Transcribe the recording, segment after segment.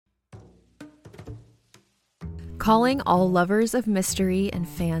Calling all lovers of mystery and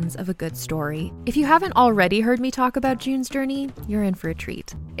fans of a good story. If you haven't already heard me talk about June's Journey, you're in for a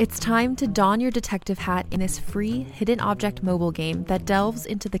treat. It's time to don your detective hat in this free hidden object mobile game that delves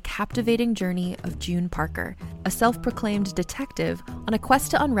into the captivating journey of June Parker, a self-proclaimed detective on a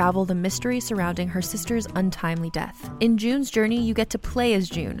quest to unravel the mystery surrounding her sister's untimely death. In June's Journey, you get to play as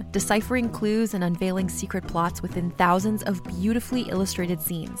June, deciphering clues and unveiling secret plots within thousands of beautifully illustrated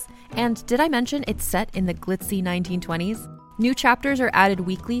scenes. And did I mention it's set in the glitzy 1920s? New chapters are added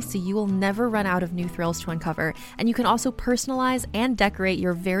weekly, so you will never run out of new thrills to uncover, and you can also personalize and decorate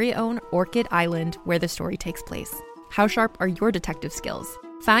your very own Orchid Island where the story takes place. How sharp are your detective skills?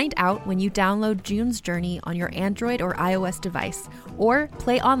 Find out when you download June's Journey on your Android or iOS device, or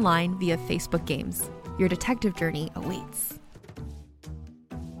play online via Facebook Games. Your detective journey awaits.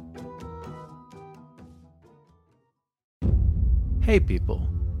 Hey people,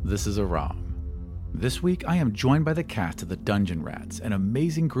 this is Aram. This week, I am joined by the cast of the Dungeon Rats, an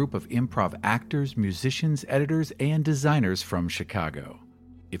amazing group of improv actors, musicians, editors, and designers from Chicago.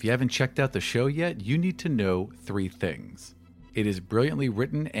 If you haven't checked out the show yet, you need to know 3 things. It is brilliantly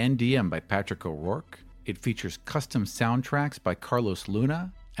written and DM'd by Patrick O'Rourke. It features custom soundtracks by Carlos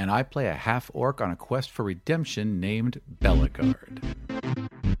Luna, and I play a half-orc on a quest for redemption named Bellegarde,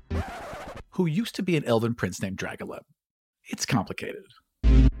 who used to be an elven prince named Dragolep. It's complicated.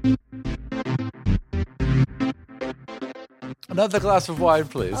 Another glass of wine,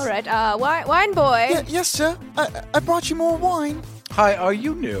 please. All right, wine boy. Yes, sir. I brought you more wine. Hi, are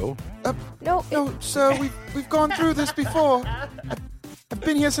you new? No, Sir. We've gone through this before. I've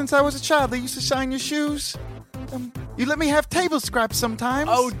been here since I was a child. They used to shine your shoes. You let me have table scraps sometimes.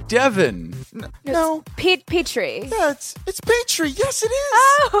 Oh, Devin. No. Petrie. Yeah, it's Petrie. Yes, it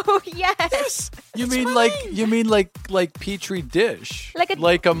is. Oh, yes. Yes. You It's mean mine. like Petri dich?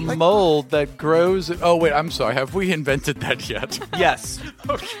 Like a mold that grows. Oh wait, I'm sorry. Have we invented that yet? Yes.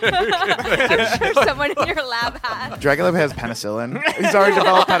 There's someone in your lab hat. Dragolep has penicillin. He's already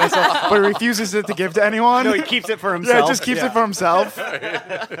developed penicillin, but he refuses it to give to anyone. No, he keeps it for himself. Yeah, just keeps it for himself. No,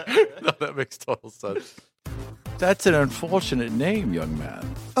 that makes total sense. That's an unfortunate name, young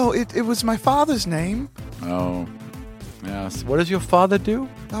man. Oh, it was my father's name. Oh, yes. What does your father do?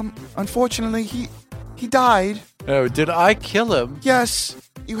 Unfortunately, he died. Oh, did I kill him? Yes,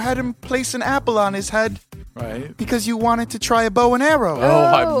 you had him place an apple on his head Right. because you wanted to try a bow and arrow. Oh,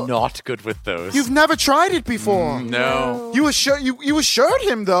 I'm not good with those. You've never tried it before. No. You assured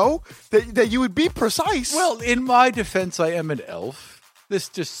him though that you would be precise. Well, in my defense, I am an elf. This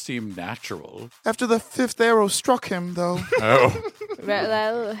just seemed natural. After the 5th arrow struck him, though. Oh.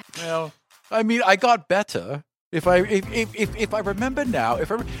 Well, Well, I mean, I got better. If I remember now,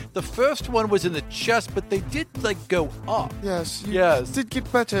 the first one was in the chest, but they did go up. Yes. Yes. Did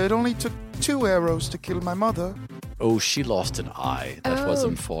get better. It only took 2 arrows to kill my mother. Oh, she lost an eye. That was Oh,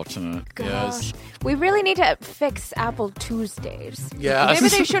 unfortunate. gosh. Yes. We really need to fix Apple Tuesdays. Yes. Maybe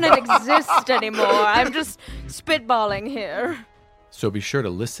they shouldn't exist anymore. I'm just spitballing here. So be sure to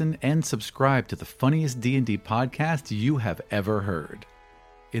listen and subscribe to the funniest D&D podcast you have ever heard.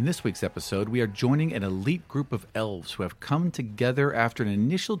 In this week's episode, we are joining an elite group of elves who have come together after an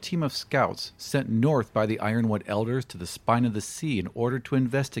initial team of scouts sent north by the Ironwood Elders to the spine of the sea in order to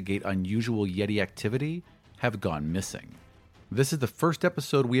investigate unusual Yeti activity have gone missing. This is the first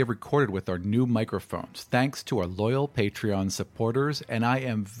episode we have recorded with our new microphones, thanks to our loyal Patreon supporters, and I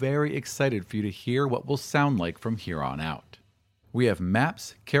am very excited for you to hear what we'll sound like from here on out. We have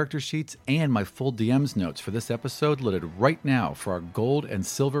maps, character sheets, and my full DM's notes for this episode loaded right now for our gold and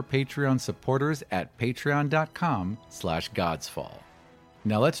silver Patreon supporters at patreon.com/godsfall.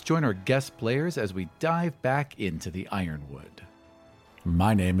 Now let's join our guest players as we dive back into the Ironwood.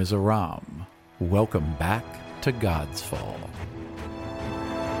 My name is Aram. Welcome back to Godsfall.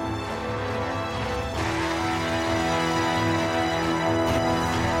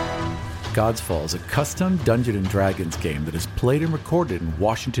 Godsfall is a custom Dungeons & Dragons game that is played and recorded in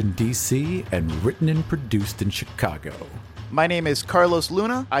Washington, D.C. and written and produced in Chicago. My name is Carlos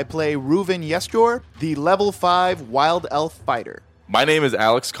Luna. I play Reuven Yestor, the level 5 wild elf fighter. My name is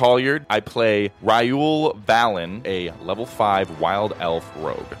Alex Colliard. I play Raul Valen, a level 5 wild elf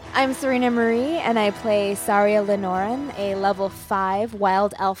rogue. I'm Serena Marie, and I play Saria Lenoran, a level 5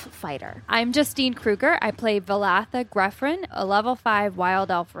 wild elf fighter. I'm Justine Kruger. I play Valatha Greffrin, a level 5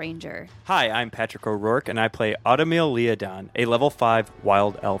 wild elf ranger. Hi, I'm Patrick O'Rourke, and I play Automil Leodon, a level 5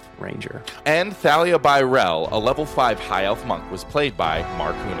 wild elf ranger. And Thalia Byrell, a level 5 high elf monk, was played by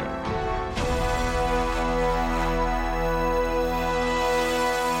Mark Hunu.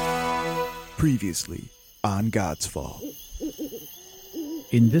 Previously on Godsfall.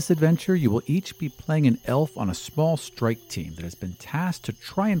 In this adventure, you will each be playing an elf on a small strike team that has been tasked to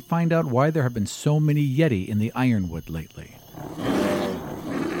try and find out why there have been so many Yeti in the Ironwood lately.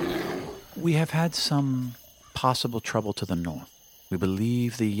 We have had some possible trouble to the north. We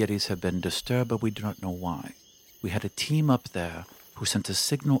believe the Yetis have been disturbed, but we do not know why. We had a team up there who sent a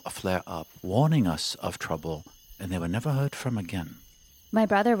signal, a flare up, warning us of trouble, and they were never heard from again. My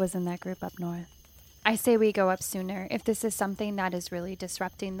brother was in that group up north. I say we go up sooner. If this is something that is really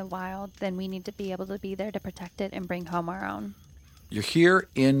disrupting the wild, then we need to be able to be there to protect it and bring home our own. You're here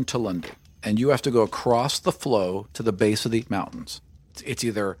in Tulundu, and you have to go across the flow to the base of the mountains. It's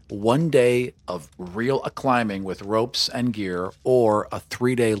either 1 day of real climbing with ropes and gear, or a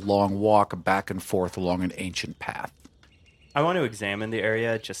 3-day long walk back and forth along an ancient path. I want to examine the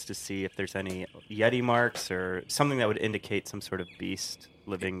area just to see if there's any Yeti marks or something that would indicate some sort of beast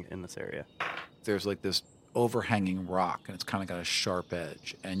living in this area. There's like this overhanging rock, and it's kind of got a sharp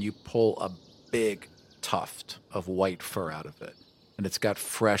edge, and you pull a big tuft of white fur out of it, and it's got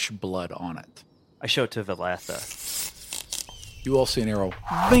fresh blood on it. I show it to Valatha. You all see an arrow,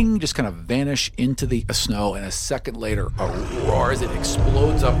 bing, just kind of vanish into the snow, and a second later, a roar as it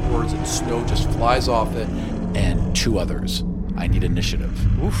explodes upwards, and snow just flies off it, and 2 others. I need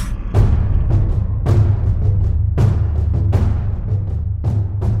initiative. Oof.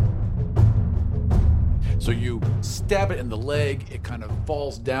 So you stab it in the leg, it kind of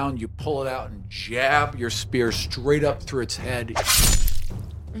falls down, you pull it out and jab your spear straight up through its head,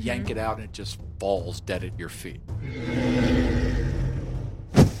 yank it out, and it just falls dead at your feet.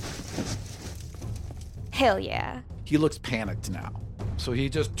 Hell yeah. He looks panicked now. So he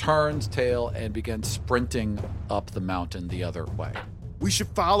just turns tail and begins sprinting up the mountain the other way. We should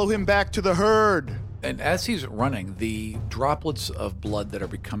follow him back to the herd. And as he's running, the droplets of blood that are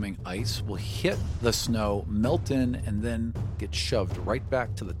becoming ice will hit the snow, melt in, and then get shoved right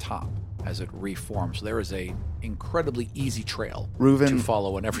back to the top as it reforms. So there is a incredibly easy trail to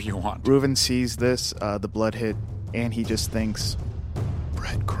follow whenever you want. Reuven sees this, the blood hit, and he just thinks,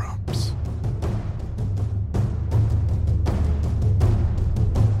 breadcrumbs.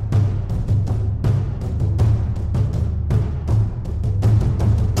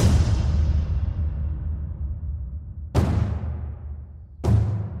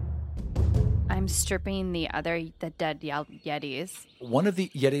 I'm stripping the dead Yetis. One of the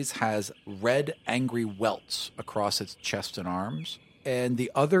Yetis has red, angry welts across its chest and arms, and the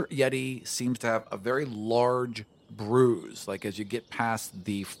other Yeti seems to have a very large bruise. Like as you get past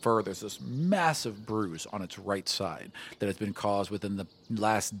the fur, there's this massive bruise on its right side that has been caused within the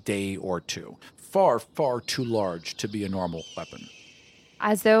last day or 2. Far, far too large to be a normal weapon.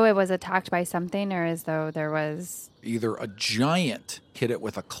 As though it was attacked by something, or as though there was... Either a giant hit it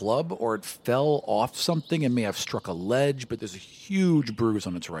with a club, or it fell off something and may have struck a ledge, but there's a huge bruise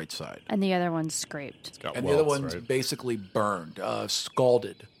on its right side. And the other one's scraped. And the other one's basically burned.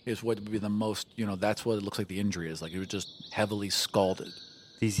 Scalded is what would be the most, that's what it looks like the injury is. Like it was just heavily scalded.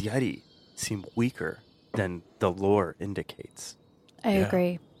 These Yeti seem weaker than the lore indicates. I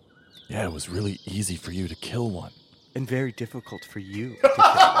agree. Yeah, it was really easy for you to kill one. And very difficult for you to kill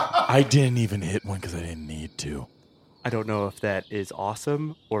one. I didn't even hit one because I didn't need to. I don't know if that is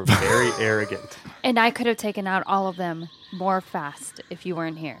awesome or very arrogant. And I could have taken out all of them more fast if you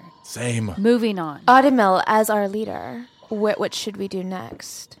weren't here. Same. Moving on. Autumnil, as our leader, what should we do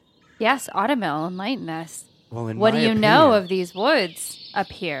next? Yes, Autumnil, enlighten us. Well, what do you know of these woods up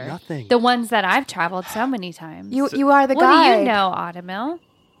here? Nothing. The ones that I've traveled so many times. You are the guide. guide. What do you know, Autumnil?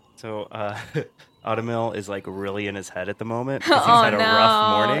 So, Autumnil is like really in his head at the moment because he's had a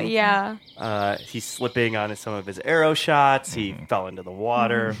rough morning. Yeah. He's slipping on some of his arrow shots. He fell into the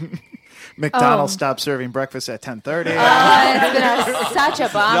water. McDonald's stopped serving breakfast at 10:30. It's been such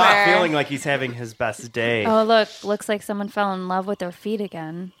a bummer. Not feeling like he's having his best day. Oh, looks like someone fell in love with their feet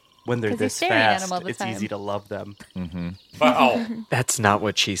again. When they're 'Cause this he's staring at fast, him all the it's time. easy to love them. Mm-hmm. Wow. That's not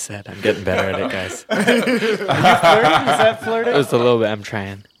what she said. I'm getting better at it, guys. Are you flirting? Is that flirting? It was a little bit. I'm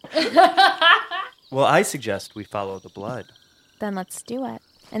trying. Well, I suggest we follow the blood. Then let's do it.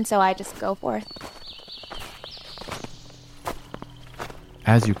 And so I just go forth.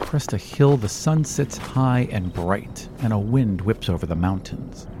 As you crest a hill, the sun sits high and bright, and a wind whips over the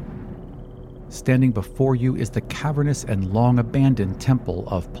mountains. Standing before you is the cavernous and long-abandoned temple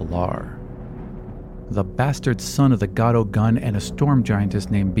of Pilar. The bastard son of the god Ogun and a storm giantess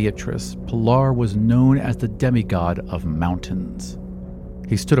named Beatrice, Pilar was known as the demigod of mountains.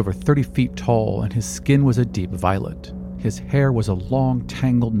 He stood over 30 feet tall, and his skin was a deep violet. His hair was a long,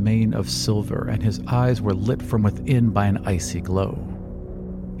 tangled mane of silver, and his eyes were lit from within by an icy glow.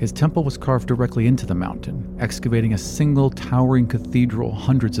 His temple was carved directly into the mountain, excavating a single towering cathedral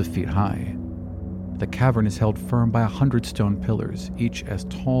hundreds of feet high. The cavern is held firm by 100 stone pillars, each as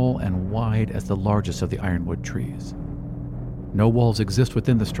tall and wide as the largest of the ironwood trees. No walls exist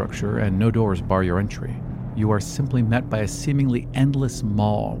within the structure, and no doors bar your entry. You are simply met by a seemingly endless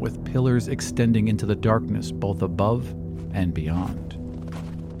maw with pillars extending into the darkness both above and beyond.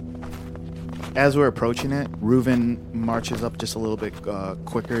 As we're approaching it, Reuven marches up just a little bit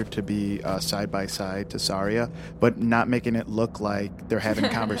quicker to be side by side to Saria, but not making it look like they're having a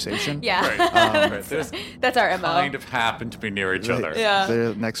conversation. Yeah. That's our MO. Kind of happen to be near each other. Yeah.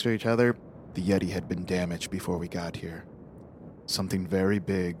 They're next to each other. The Yeti had been damaged before we got here. Something very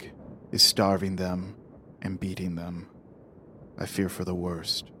big is starving them and beating them. I fear for the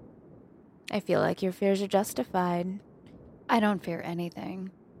worst. I feel like your fears are justified. I don't fear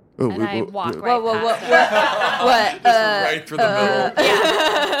anything. Ooh, And I walk Whoa, right whoa, past whoa, them. what? Right through the middle.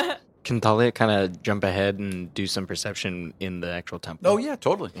 Yeah. Can Thalia kind of jump ahead and do some perception in the actual temple? Oh, yeah,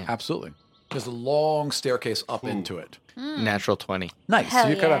 totally. Absolutely. There's a long staircase up into it. Natural 20. Nice. Hell so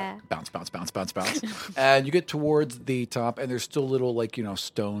you kind yeah. of bounce. And you get towards the top, and there's still little,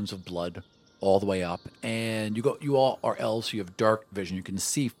 stones of blood all the way up. And you all are elves, so you have dark vision. You can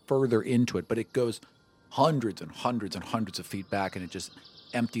see further into it, but it goes hundreds and hundreds and hundreds of feet back, and it just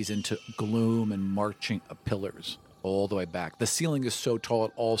empties into gloom and marching pillars all the way back. The ceiling is so tall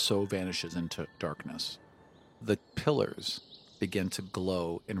it also vanishes into darkness. The pillars begin to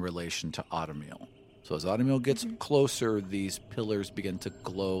glow in relation to Autumnmeal. So as Autumnmeal gets closer, these pillars begin to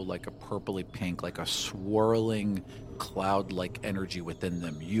glow like a purpley pink, like a swirling cloud-like energy within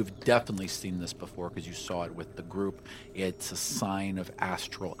them. You've definitely seen this before because you saw it with the group. It's a sign of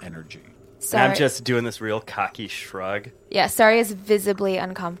astral energy. And I'm just doing this real cocky shrug. Yeah, Saria is visibly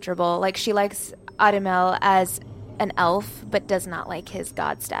uncomfortable. Like, she likes Adamel as an elf, but does not like his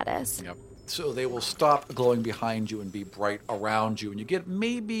god status. Yep. So they will stop glowing behind you and be bright around you. And you get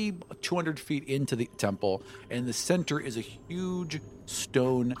maybe 200 feet into the temple. And in the center is a huge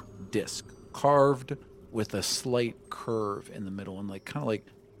stone disc carved with a slight curve in the middle and kind of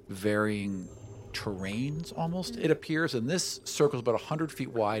varying terrains almost, it appears. And this circle is about 100 feet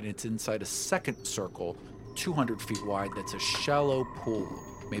wide, and it's inside a second circle 200 feet wide that's a shallow pool,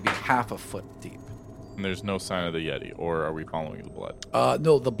 maybe half a foot deep. And there's no sign of the Yeti, or are we following the blood?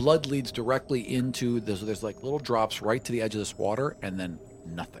 No, the blood leads directly into this. There's little drops right to the edge of this water, and then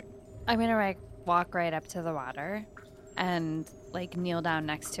nothing. I'm going to walk right up to the water and kneel down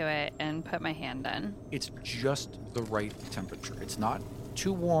next to it and put my hand in. It's just the right temperature. It's not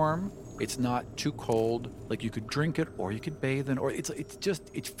too warm. It's not too cold. You could drink it, or you could bathe in, or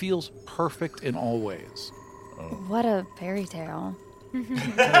it feels perfect in all ways. What a fairy tale.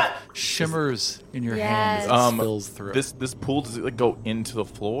 Kind of shimmers in your hand as it spills through. This pool, does it go into the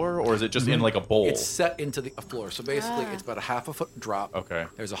floor, or is it just in a bowl? It's set into the floor. So basically, it's about a half a foot drop. Okay.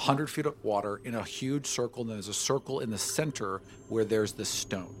 There's 100 feet of water in a huge circle, and there's a circle in the center where there's this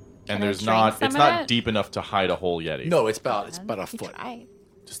stone. And Can I drink it's some not of it? deep enough to hide a whole Yeti. No, it's about a foot.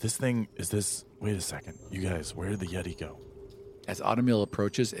 Does this thing, wait a second. You guys, where did the Yeti go? As Autumnmeal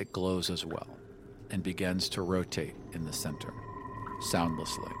approaches, it glows as well and begins to rotate in the center,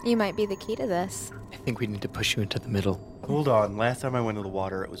 soundlessly. You might be the key to this. I think we need to push you into the middle. Hold on. Last time I went to the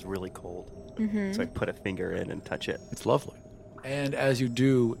water, it was really cold. So I put a finger in and touch it. It's lovely. And as you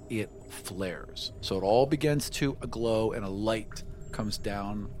do, it flares. So it all begins to glow, and a light comes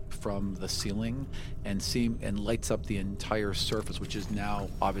down from the ceiling and lights up the entire surface, which is now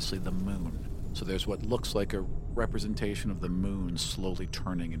obviously the moon. So there's what looks like a representation of the moon slowly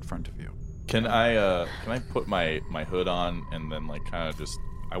turning in front of you. Can I put my hood on and then kind of just,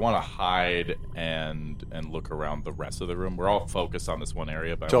 I want to hide and look around the rest of the room. We're all focused on this one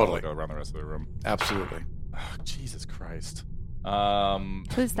area, but Totally. I want to look around the rest of the room. Absolutely. Oh, Jesus Christ.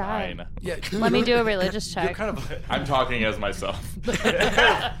 Who's that? 9. Yeah. Let me do a religious You're check. kind of I'm talking as myself.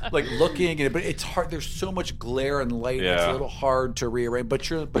 looking at it, but it's hard. There's so much glare and light. Yeah. It's a little hard to rearrange. But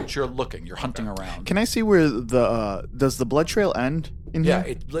you're looking. You're hunting around. Can I see where does the blood trail end in Yeah,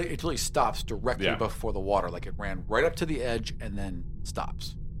 here? it really stops directly Yeah. before the water. It ran right up to the edge and then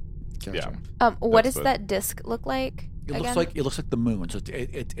stops. Gotcha. What That's does that disc look like? It looks like the moon. So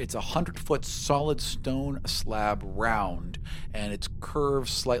it's 100-foot solid stone slab, round, and it's curved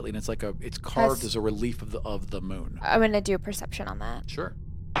slightly, and it's carved as a relief of the moon. I'm gonna do a perception on that. Sure.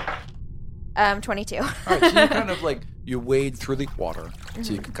 22. All right, so you kind of you wade through the water,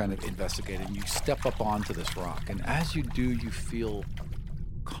 so you can kind of investigate it, and you step up onto this rock, and as you do, you feel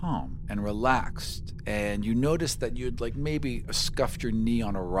calm and relaxed, and you notice that you'd like maybe scuffed your knee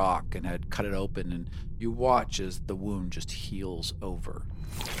on a rock and had cut it open, and you watch as the wound just heals over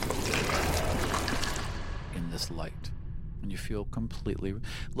in this light, and you feel completely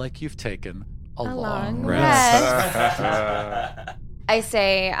like you've taken a long rest. I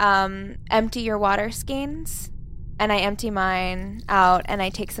say, empty your water skeins. And I empty mine out, and I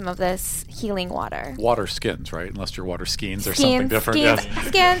take some of this healing water. Water skins, right? Unless your water skeins or something different.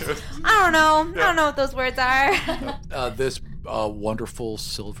 Skins. I don't know what those words are. This wonderful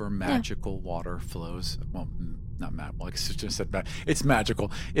silver magical water flows. Well, not magical. Like I just said, it's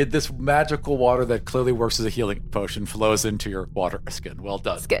magical. This magical water that clearly works as a healing potion flows into your water skin. Well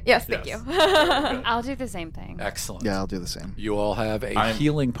done. Skin. Yes, thank you. I'll do the same thing. Excellent. Yeah, I'll do the same. You all have a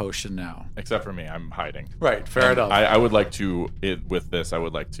healing potion now. Except for me, I'm hiding. Right, fair enough. I would like to, with this, I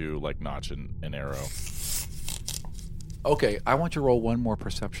would like to notch an arrow. Okay, I want you to roll one more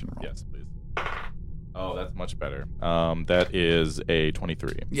perception roll. Yes, please. Oh, that's much better. That is a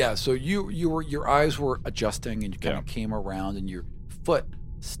 23. Yeah, so your eyes were adjusting, and you kind of came around, and your foot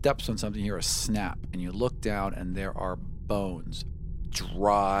steps on something. You hear a snap, and you look down, and there are bones,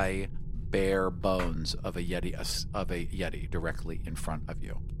 dry, bare bones of a yeti directly in front of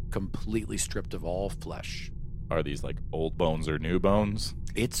you, completely stripped of all flesh. Are these like old bones or new bones?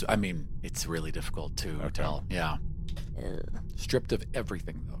 It's really difficult to tell. Yeah. Stripped of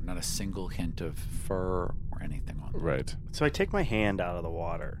everything, though. Not a single hint of fur or anything on them. Right. So I take my hand out of the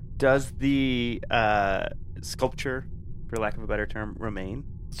water. Does the sculpture, for lack of a better term, remain?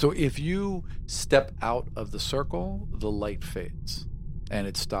 So if you step out of the circle, the light fades, and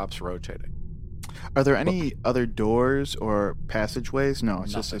it stops rotating. Are there any other doors or passageways? No,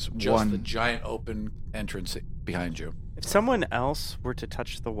 it's just this one. The giant open entrance behind you. If someone else were to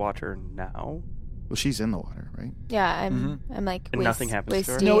touch the water now... Well, she's in the water, right? Yeah, I'm like and nothing happens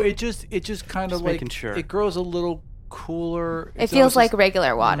to her? No, it just kind of like making sure. It grows a little cooler. It feels like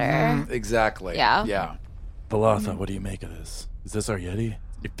regular water. Exactly. Yeah. Valatha, what do you make of this? Is this our Yeti?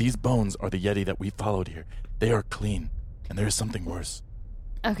 If these bones are the Yeti that we followed here, they are clean, and there is something worse.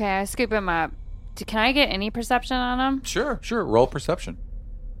 Okay, I scoop him up. Can I get any perception on him? Sure. Roll perception.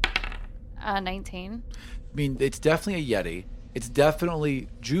 19. I mean, it's definitely a Yeti. It's definitely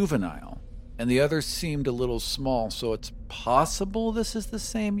juvenile. And the others seemed a little small, so it's possible this is the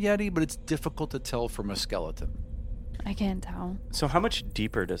same Yeti, but it's difficult to tell from a skeleton. I can't tell. So how much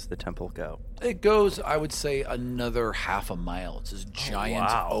deeper does the temple go? It goes, I would say, another half a mile. It's this giant,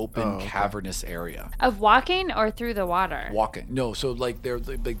 open, cavernous area. Of walking or through the water? Walking. No, so like they're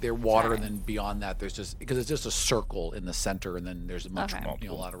water, and then beyond that, there's just because it's just a circle in the center, and then there's a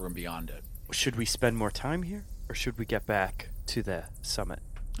lot of room beyond it. Should we spend more time here, or should we get back to the summit?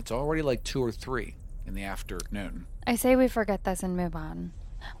 It's already like 2 or 3 in the afternoon. I say we forget this and move on.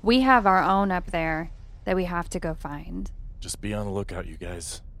 We have our own up there that we have to go find. Just be on the lookout, you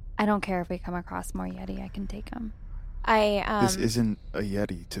guys. I don't care if we come across more Yeti. I can take them. This isn't a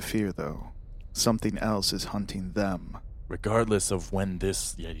Yeti to fear, though. Something else is hunting them. Regardless of when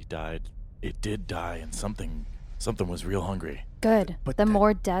this Yeti died, it did die, and something was real hungry. Good. But the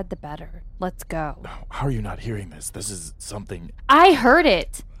more dead, the better. Let's go. How are you not hearing this? This is something... I heard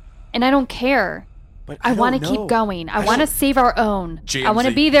it, and I don't care. But I want to keep going. I want to save our own. I want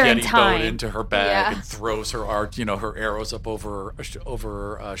to be there in time. Yeti into her bag and throws her her arrows up over her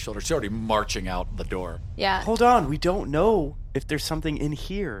shoulder. She's already marching out the door. Yeah. Hold on. We don't know if there's something in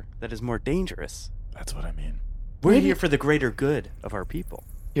here that is more dangerous. That's what I mean. We're here for the greater good of our people.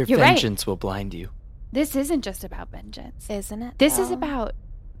 Your vengeance will blind you. This isn't just about vengeance. Isn't it? This is about...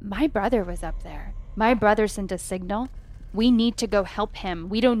 My brother was up there. My brother sent a signal. We need to go help him.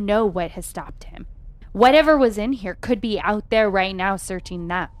 We don't know what has stopped him. Whatever was in here could be out there right now searching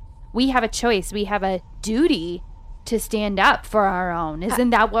that. We have a choice. We have a duty to stand up for our own. Isn't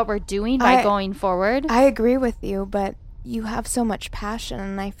that what we're doing by going forward? I agree with you, but you have so much passion,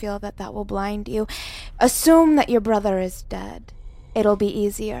 and I feel that will blind you. Assume that your brother is dead. It'll be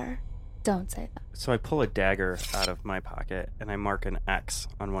easier. Don't say that. So I pull a dagger out of my pocket, and I mark an X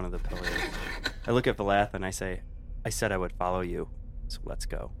on one of the pillars. I look at Valatha, and I say, I said I would follow you, so let's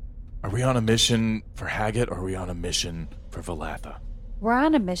go. Are we on a mission for Haggett, or are we on a mission for Valatha? We're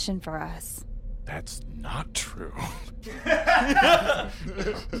on a mission for us. That's not true.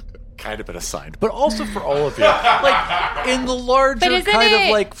 Kind of been assigned, but also for all of you. Like, in the larger but isn't kind it, of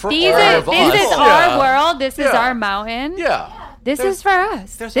like for these all are, of us. This is our world. This is our mountain. Yeah. This is for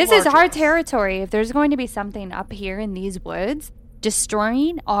us. This is our territory. If there's going to be something up here in these woods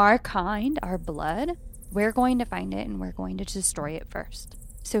destroying our kind, our blood, we're going to find it, and we're going to destroy it first.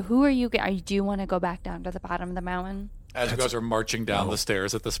 So who are you? Do you want to go back down to the bottom of the mountain? As you guys are marching down the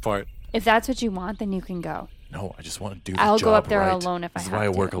stairs at this point. If that's what you want, then you can go. No, I just want to do the I'll job go up there right. alone if I This is have why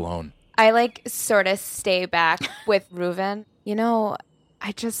I to. work alone. I sort of stay back with Reuven.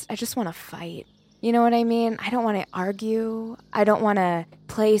 I just want to fight. You know what I mean? I don't want to argue. I don't want to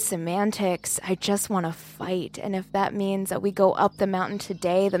play semantics. I just want to fight. And if that means that we go up the mountain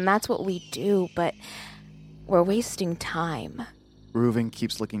today, then that's what we do. But we're wasting time. Reuven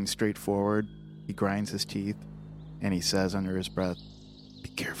keeps looking straight forward. He grinds his teeth, and he says under his breath, "Be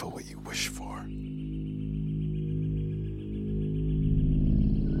careful what you wish for."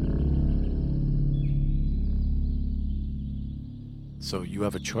 So you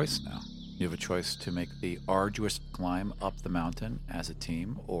have a choice now. You have a choice to make the arduous climb up the mountain as a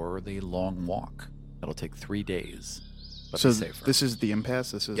team or the long walk. That'll take 3 days. But So be safer. this is the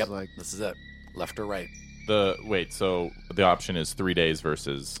impasse? This is Yep, like... this is it. Left or right. So the option is 3 days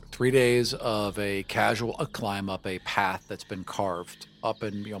versus 3 days of a casual climb up a path that's been carved up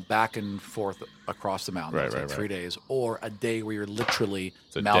and back and forth across the mountain. Right, It's 3 days, or a day where you're literally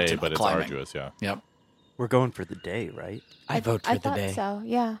it's a mountain day, but it's climbing. arduous. Yeah. Yep. We're going for the day, right? I vote for I the thought day. so,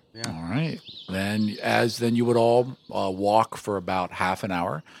 yeah. All right. Then you would all walk for about half an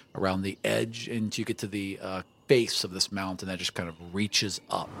hour around the edge until you get to the base of this mountain that just kind of reaches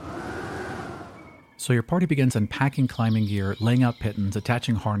up. So your party begins unpacking climbing gear, laying out pittons,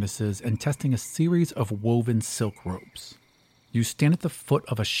 attaching harnesses, and testing a series of woven silk ropes. You stand at the foot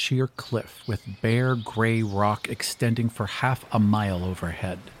of a sheer cliff with bare gray rock extending for half a mile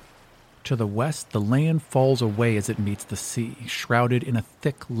overhead. To the west, the land falls away as it meets the sea, shrouded in a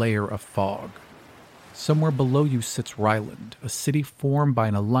thick layer of fog. Somewhere below you sits Ryland, a city formed by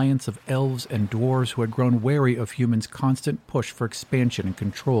an alliance of elves and dwarves who had grown wary of humans' constant push for expansion and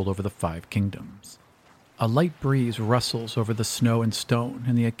control over the 5 kingdoms. A light breeze rustles over the snow and stone,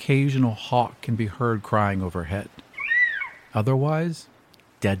 and the occasional hawk can be heard crying overhead. Otherwise,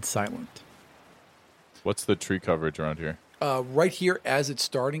 dead silent. What's the tree coverage around here? Right here, as it's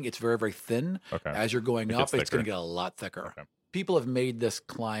starting, it's very, very thin. Okay. As you're going It up, gets it's going to thicker. get a lot thicker. Okay. People have made this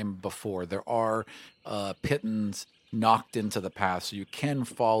climb before. There are pittons knocked into the path, so you can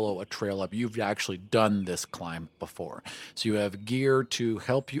follow a trail up. You've actually done this climb before. So you have gear to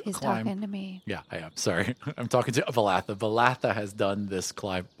help you He's climb. talking to me. Yeah, I am. Sorry. I'm talking to Valatha. Valatha has done this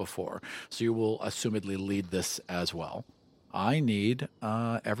climb before, so you will assumedly lead this as well. I need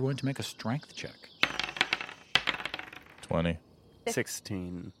everyone to make a strength check. 20.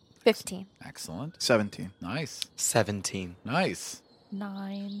 16. 15. Excellent. 17. Nice. 17. Nice.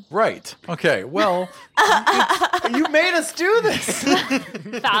 9. Right. Okay. Well, You made us do this!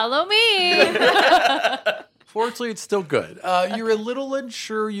 Follow me. fortunately, it's still good. You're a little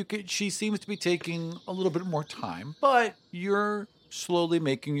unsure. She seems to be taking a little bit more time, but you're slowly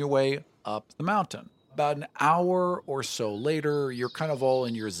making your way up the mountain. About an hour or so later, you're kind of all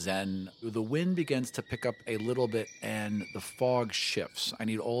in your zen. The wind begins to pick up a little bit and the fog shifts. I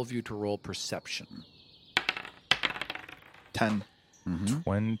need all of you to roll perception. 10.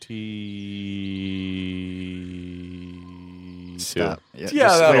 22. Stop. Yeah, just-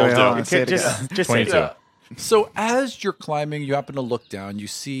 that'll wait, do. hold on, say it Just- again. just say 22. that. So as you're climbing, you happen to look down, you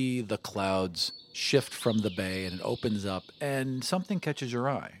see the clouds shift from the bay and it opens up and something catches your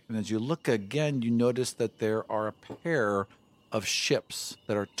eye. And as you look again, you notice that there are a pair of ships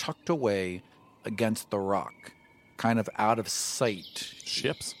that are tucked away against the rock, kind of out of sight.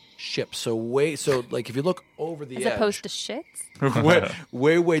 Ships? Ships. So like if you look over the As edge, opposed to shits.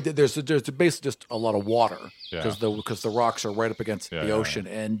 way there's basically just a lot of water Yeah. because the rocks are right up against Yeah, the yeah, ocean,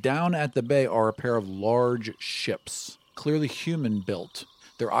 and down at the bay are a pair of large ships, clearly human built.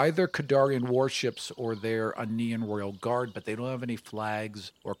 They're either Kadarian warships or they're a Nean Royal Guard, but they don't have any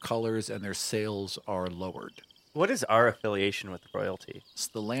flags or colors, and their sails are lowered. What is our affiliation with royalty? So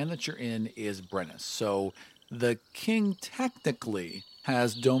the land that you're in is Brennus. So the king technically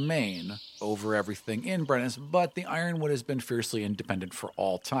has domain over everything in Brennus, but the Ironwood has been fiercely independent for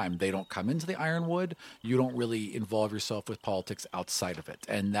all time. They don't come into the Ironwood. You don't really involve yourself with politics outside of it,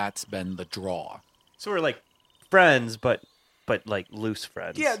 and that's been the draw. So we're like friends, but like loose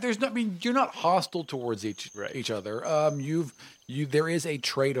friends. Yeah, you're not hostile towards each other. There is a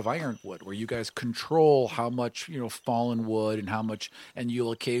trade of ironwood where you guys control how much, fallen wood and how much, and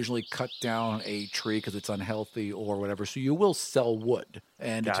you'll occasionally cut down a tree because it's unhealthy or whatever. So you will sell wood,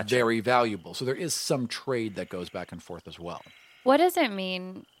 and Gotcha. it's very valuable. So there is some trade that goes back and forth as well. What does it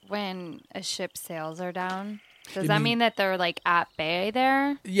mean when a ship's sails are down? Does It that mean- mean that they're like at bay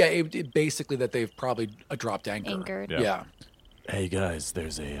there? Yeah, it basically that they've probably dropped anchor. Anchored. Yeah. Hey guys,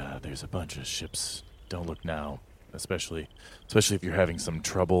 there's a bunch of ships. Don't look now, especially if you're having some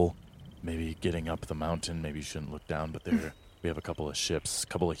trouble maybe getting up the mountain. Maybe you shouldn't look down, but we have a couple of ships, a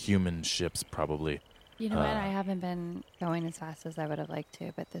couple of human ships probably. You know what? I haven't been going as fast as I would have liked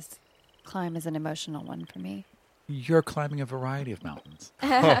to, but this climb is an emotional one for me. You're climbing a variety of mountains.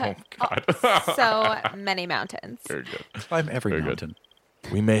 Oh, God. So many mountains. Very good. Climb every Very good. mountain.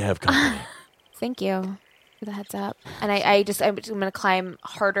 We may have company. Thank you for the heads up. And I'm just going to climb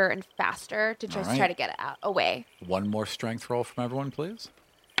harder and faster to just All right. try to get it away. One more strength roll from everyone, please.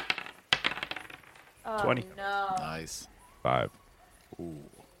 20. No. Nice. 5.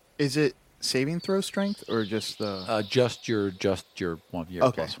 Is it saving throw strength or just the Just your one, your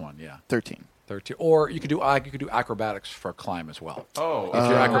Okay. +1, yeah. 13? 13. Or you could do acrobatics for a climb as well. Oh, If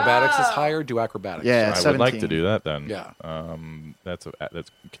your acrobatics is higher, do acrobatics. Yeah, I would like to 17. do that then. Yeah. That's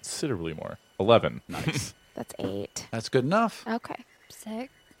considerably more. 11. Nice. That's 8. That's good enough. Okay.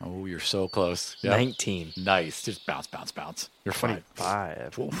 6. Oh, you're so close. Yep. 19. Nice. Just bounce, bounce, bounce. You're fine.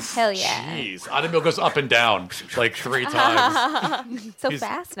 25. Hell yeah. Jeez. Adamil goes up and down like 3 times. So He's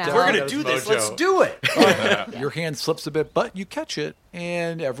fast now. down. We're going Got to his do this. mojo. Let's do it. Your hand slips a bit, but you catch it,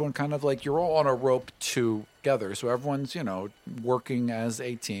 and everyone kind of like, you're all on a rope together. So everyone's, working as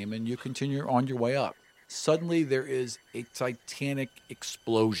a team, and you continue on your way up. Suddenly, there is a titanic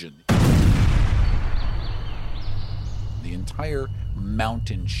explosion. The entire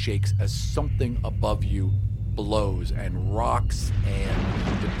mountain shakes as something above you blows, and rocks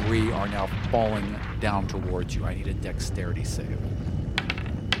and debris are now falling down towards you. I need a dexterity save.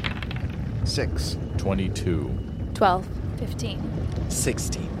 6. 22. 12. 15.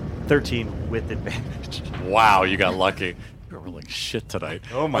 16. 13 with advantage. Wow, you got lucky. You're rolling shit tonight.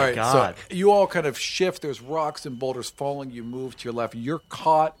 Oh my All right, God. So you all kind of shift. There's rocks and boulders falling. You move to your left. You're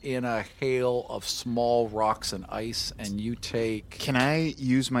caught in a hail of small rocks and ice, and you take... Can I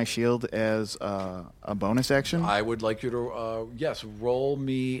use my shield as a bonus action? I would like you to, roll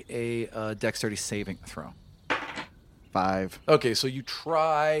me a dexterity saving throw. 5. Okay, so you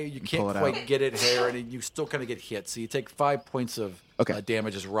try, you can't pull it quite out. get it here, and you still kind of get hit. So you take 5 points of Okay.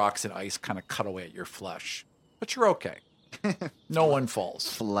 damage as rocks and ice kind of cut away at your flesh. But you're okay. No one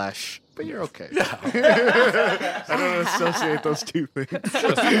falls. Flesh. But you're okay. Yeah. I don't associate those two things.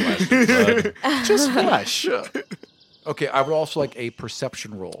 Blood. Just flesh. Okay, I would also like a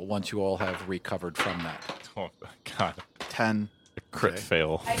perception roll once you all have recovered from that. Oh, God. 10. Crit Okay.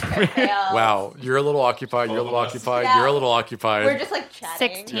 fail. Wow, you're a little occupied, you're a little occupied, you're a little occupied. We're just like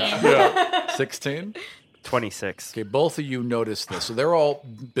chatting. 16. Yeah. 16? 26. Okay, both of you notice this. So they're all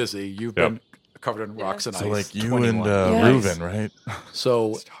busy. You've been covered in rocks and So ice. like you 21. and Yes. Reuven, right?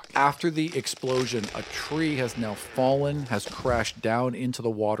 So after the explosion, a tree has now fallen, has crashed down into the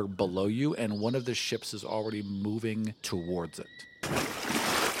water below you, and one of the ships is already moving towards it.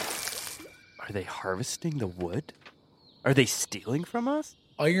 Are they harvesting the wood? Are they stealing from us?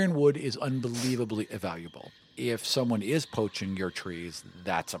 Ironwood is unbelievably valuable. If someone is poaching your trees,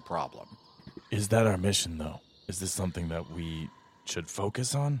 that's a problem. Is that our mission, though? Is this something that we should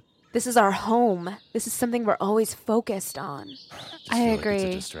focus on? This is our home. This is something we're always focused on. Just I feel like it's agree.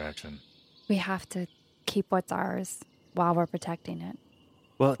 a distraction. We have to keep what's ours while we're protecting it.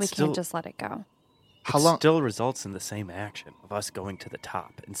 Well, We it's still, can't just let it go. How it long? still results in the same action of us going to the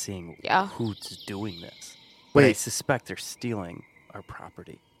top and seeing Yeah. who's doing this. But I Wait. suspect they're stealing our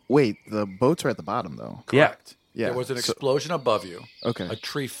property. Wait, the boats are at the bottom, though. Correct. Yeah, There was an so- explosion above you. Okay. A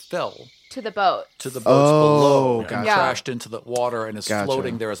tree fell To the boat. to the boats Oh, below and gotcha. crashed into the water and is Gotcha.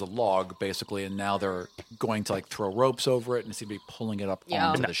 floating there as a log, basically. And now they're going to like throw ropes over it and seem to be pulling it up Yeah.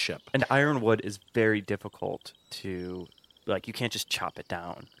 onto the ship. And ironwood is very difficult to, like, you can't just chop it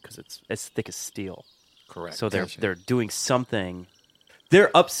down because it's as thick as steel. Correct. So they're Gotcha. they're doing something.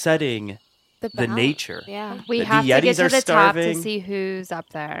 They're upsetting the balance. nature. Yeah. We The have to Yetis get to are the top to starving. see who's up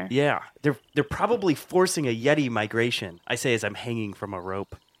there. Yeah, they're probably forcing a Yeti migration. I say as I'm hanging from a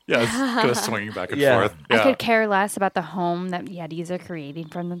rope. Yeah, it's kind of swinging back and Yeah. forth. I could care less about the home that Yetis are creating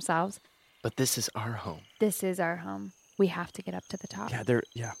for themselves. But this is our home. This is our home. We have to get up to the top. Yeah,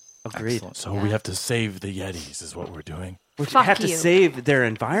 agreed. Excellent. So we have to save the Yetis, is what we're doing. We Fuck have to you. save their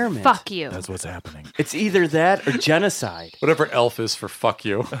environment. Fuck you. That's what's happening. It's either that or genocide. Whatever elf is for fuck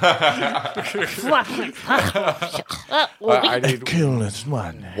you. I need Kill this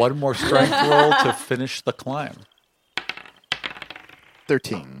one. one more strength roll to finish the climb.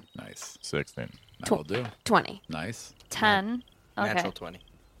 13. Nice. 16. That'll do. 20. Nice. 10. Okay. Natural 20.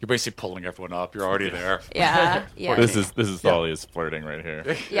 You're basically pulling everyone up. You're already there. Yeah. Yeah. This is Thalia's flirting right here.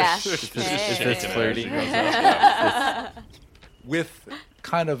 Yeah. It's flirty. With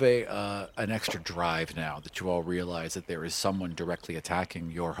kind of an extra drive now that you all realize that there is someone directly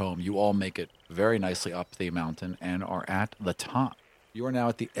attacking your home, you all make it very nicely up the mountain and are at the top. You are now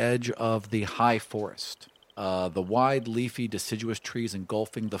at the edge of the high forest. The wide, leafy, deciduous trees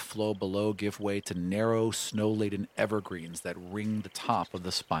engulfing the flow below give way to narrow, snow-laden evergreens that ring the top of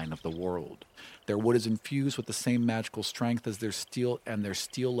the spine of the world. Their wood is infused with the same magical strength as their steel, and their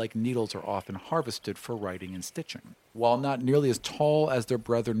steel-like needles are often harvested for writing and stitching. While not nearly as tall as their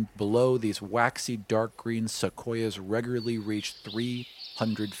brethren below, these waxy, dark green sequoias regularly reach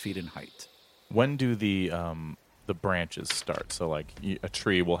 300 feet in height. When do the branches start? So like a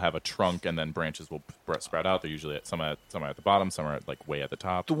tree will have a trunk and then branches will sprout out. They're usually some are at the bottom, some are like way at the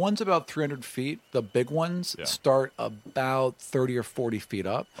top. The ones about 300 feet, the big ones, start about 30 or 40 feet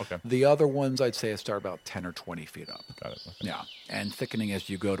up. Okay. The other ones, I'd say, start about 10 or 20 feet up. Got it. Okay. Yeah, and thickening as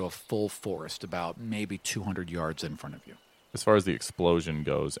you go to a full forest, about maybe 200 yards in front of you. As far as the explosion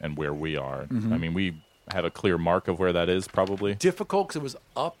goes and where we are, I mean, we have a clear mark of where that is, probably. Difficult because it was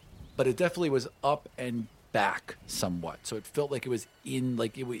up, but it definitely was up and back somewhat. So it felt like it was in,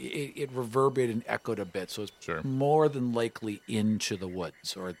 like it reverberated and echoed a bit. So it's more than likely into the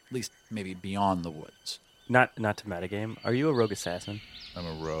woods, or at least maybe beyond the woods. Not to metagame. Are you a rogue assassin? I'm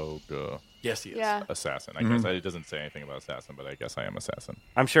a rogue. Yes, he is. Yeah. Assassin. I guess it doesn't say anything about assassin, but I guess I am assassin.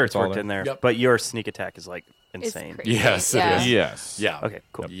 I'm sure it's all worked there. in there. Yep. But your sneak attack is like insane. crazy. Yes, it Yeah. is. Yes. Yeah. Okay,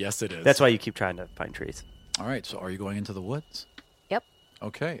 cool. Yes, it is. That's why you keep trying to find trees. All right. So are you going into the woods? Yep.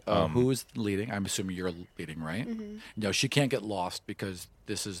 Okay. Who is leading? I'm assuming you're leading, right? No, she can't get lost because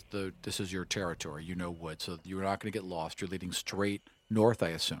this is your territory. You know woods, so you're not going to get lost. You're leading straight north, I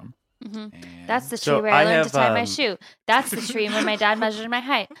assume. And That's the tree So where I I learned have, to tie my shoe. That's the tree where my dad measured my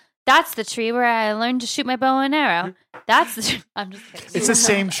height. That's the tree where I learned to shoot my bow and arrow. That's the tree. I'm just kidding. It's the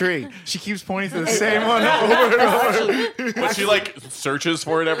same tree. She keeps pointing to the same one over and over. But she like searches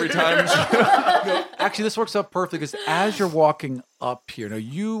for it every time. Actually, this works out perfectly because as you're walking up here, now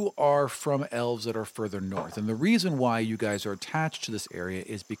you are from elves that are further north. And the reason why you guys are attached to this area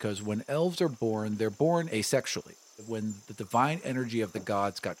is because when elves are born, they're born asexually. When the divine energy of the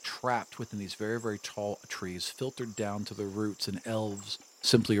gods got trapped within these very, very tall trees, filtered down to the roots, and elves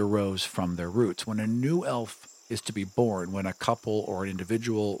simply arose from their roots. When a new elf is to be born, when a couple or an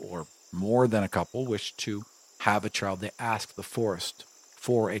individual or more than a couple wish to have a child, they ask the forest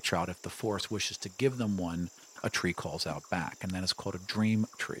for a child. If the forest wishes to give them one, a tree calls out back, and that is called a dream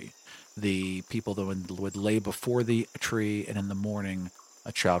tree. The people that would lay before the tree, and in the morning,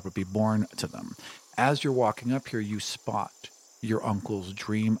 a child would be born to them. As you're walking up here, you spot your uncle's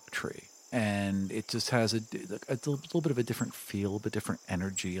dream tree, and it just has a little bit of a different feel, a different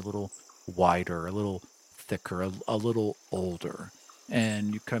energy, a little wider, a little thicker, a little older.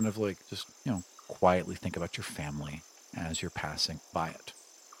 And you kind of like just, quietly think about your family as you're passing by it.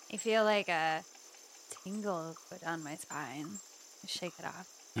 I feel like a tingle go down my spine. I shake it off.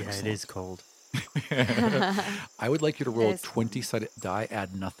 Yeah, it is cold. I would like you to roll a Nice. 20-sided die,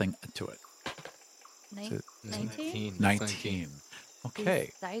 add nothing to it. 19? 19. Okay.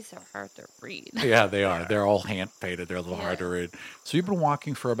 These dice are hard to read. Yeah, they are. They're all hand-painted. They're a little Yeah. hard to read. So you've been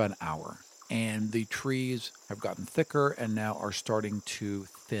walking for about an hour, and the trees have gotten thicker and now are starting to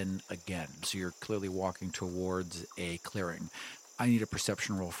thin again. So you're clearly walking towards a clearing. I need a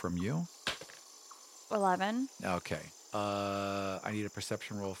perception roll from you. 11. Okay. I need a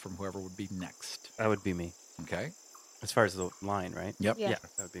perception roll from whoever would be next. That would be me. Okay. As far as the line, right? Yep. Yeah.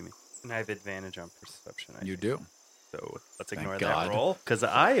 That would be me. And I have advantage on perception. I You think. do. So let's Thank ignore God. that roll because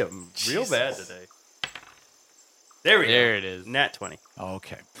I am real bad today. There we go. There it is. Nat 20.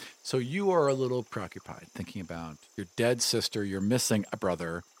 Okay. So you are a little preoccupied thinking about your dead sister, you're missing a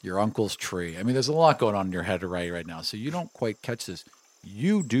brother, your uncle's tree. I mean, there's a lot going on in your head right now. So you don't quite catch this.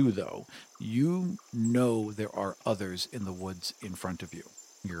 You do, though. You know there are others in the woods in front of you.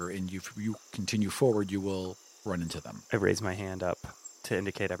 If you continue forward, you will run into them. I raise my hand up to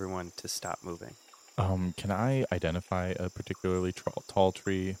indicate everyone to stop moving. Can I identify a particularly tall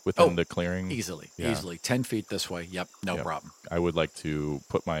tree within the clearing? Easily. 10 feet this way. Yep, no Yep. problem. I would like to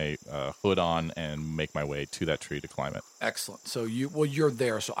put my hood on and make my way to that tree to climb it. Excellent. So you're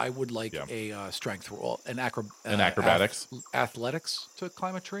there. So I would like Yeah. a strength roll, an acrobatics? athletics to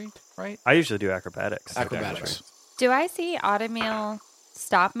climb a tree, right? I usually do acrobatics. Acrobatics. Do I see Automil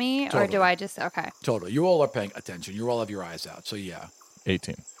stop me, or do Totally. I just... Okay. Totally. You all are paying attention. You all have your eyes out. So yeah.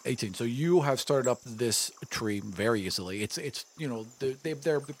 18. 18. So you have started up this tree very easily. It's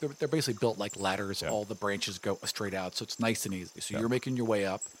they're basically built like ladders. Yeah. All the branches go straight out, so it's nice and easy. So you're making your way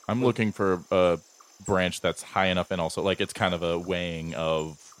up. I'm looking for a branch that's high enough, and also like it's kind of a weighing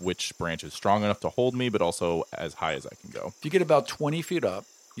of which branch is strong enough to hold me, but also as high as I can go. If you get about 20 feet up,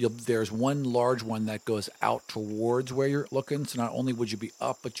 there's one large one that goes out towards where you're looking. So not only would you be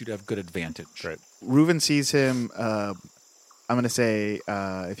up, but you'd have good advantage. Great. Reuven sees him I'm going to say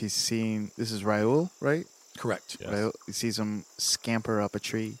if he's seen, this is Raul, right? Correct. Yes. Raul, he sees him scamper up a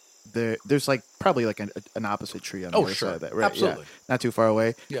tree. There's like probably like an opposite tree on the other side of that, right? Absolutely. Yeah. Not too far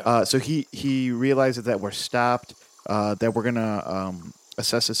away. Yeah. So he realizes that we're stopped, that we're going to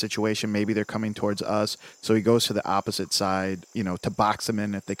assess the situation. Maybe they're coming towards us. So he goes to the opposite side, to box them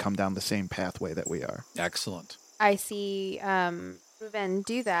in if they come down the same pathway that we are. Excellent. I see Reuven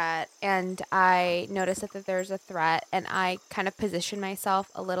do that, and I notice that there's a threat, and I kind of position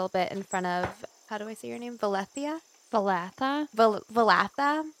myself a little bit in front of, how do I say your name? Valethia? Valatha?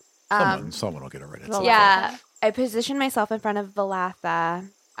 Valatha? Someone will get it right. It's Yeah, I position myself in front of Valatha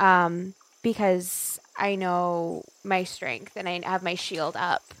because I know my strength, and I have my shield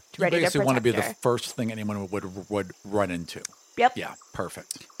up, ready to protect basically want to be the her. first thing anyone would run into. Yep. Yeah,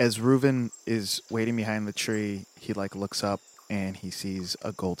 perfect. As Reuven is waiting behind the tree, he looks up and he sees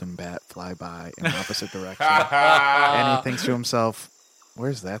a golden bat fly by in the opposite direction. And he thinks to himself,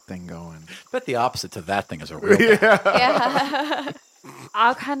 where's that thing going? But the opposite to that thing is a real bat. Yeah.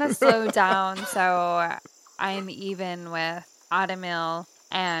 I'll kind of slow down so I'm even with Adamil,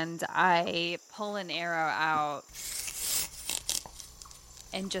 and I pull an arrow out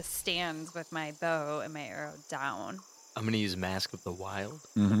and just stands with my bow and my arrow down. I'm going to use Mask of the Wild,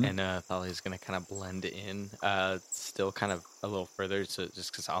 Mhm. and Thalia's going to kind of blend in, still kind of a little further, so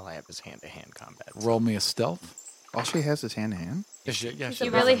just because all I have is hand-to-hand combat. Roll me a stealth. All she has is hand to hand.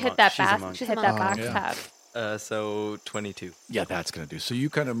 You really hit that She's a back. monk. Hit that box Yeah. tab. So 22. Yeah, that's going to do. So you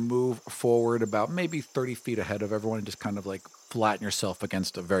kind of move forward about maybe 30 feet ahead of everyone and just kind of like flatten yourself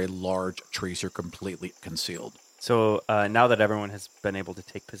against a very large tree so you're completely concealed. So now that everyone has been able to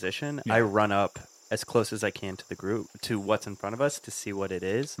take position, I run up as close as I can to the group, to what's in front of us, to see what it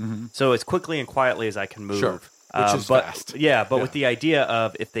is. So as quickly and quietly as I can move. Sure, which is but, fast. Yeah, but with the idea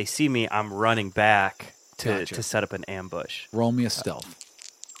of if they see me, I'm running back to Gotcha. set up an ambush. Roll me a stealth.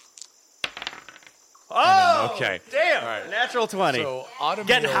 Oh, okay. Damn, All right. natural 20. So Autumn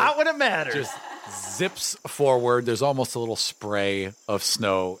Getting hot when it matters. just zips forward. There's almost a little spray of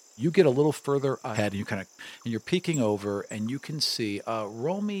snow. You get a little further ahead, and and you're peeking over, and you can see.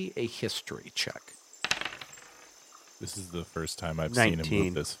 Roll me a history check. This is the first time I've seen him 19.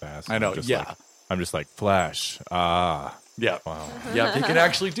 move this fast. I know, I'm just yeah. Like, I'm just like, Flash. Ah. Yeah. Wow. Yeah, they can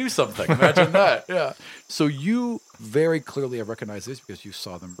actually do something. Imagine that. Yeah. So you very clearly have recognized this because you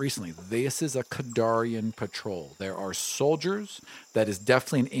saw them recently. This is a Kadarian patrol. There are soldiers. That is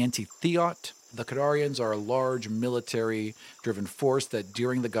definitely an anti-Theot. The Kadarians are a large military-driven force that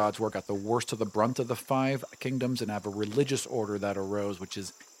during the Gods' War got the worst of the brunt of the 5 kingdoms and have a religious order that arose, which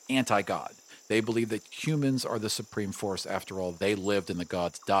is anti-God. They believe that humans are the supreme force. After all, they lived and the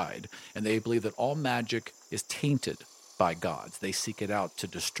gods died. And they believe that all magic is tainted by gods. They seek it out to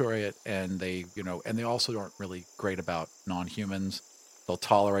destroy it, and they also aren't really great about non-humans. They'll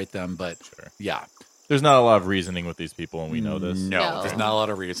tolerate them, but yeah. There's not a lot of reasoning with these people, and we know this. No, there's not a lot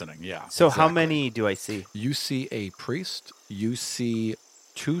of reasoning. Yeah. So how exactly. many do I see? You see a priest, you see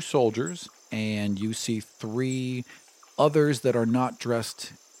 2 soldiers, and you see 3 others that are not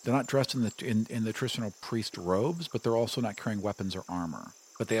dressed. They're not dressed in the traditional priest robes, but they're also not carrying weapons or armor.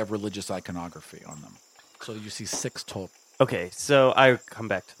 But they have religious iconography on them. So you see 6 total. Okay, so I come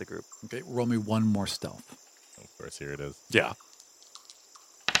back to the group. Okay, roll me 1 more stealth. Of course, here it is. Yeah.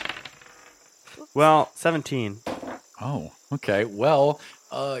 Well, 17. Oh, okay. Well,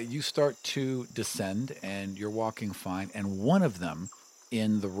 you start to descend, and you're walking fine, and one of them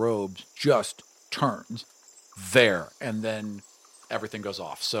in the robes just turns there, and then everything goes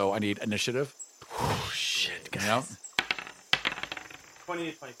off. So I need initiative. Shit, guys. You know?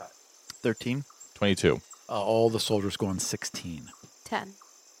 20 to 25. 13, 22. All the soldiers go on 16. 10.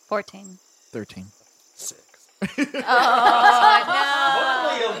 14. 13. 6. Oh,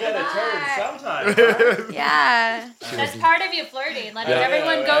 Hopefully you'll get a turn sometime. no. Yeah. That's part of you flirting, letting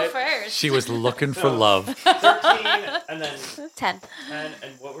everyone go first. She was looking for love. 13, and then 10. 10,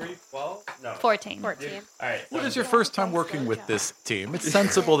 and what were you, 12? No. 14. 14. All right. What is your first time working with this team? It's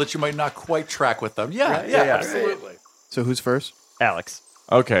sensible that you might not quite track with them. Yeah, absolutely. So who's first? Alex.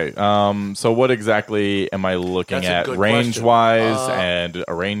 Okay, so what exactly am I looking That's a at good range-wise question. and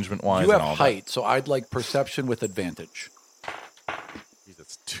arrangement-wise? You have and all height, so I'd like perception with advantage. That? Jeez,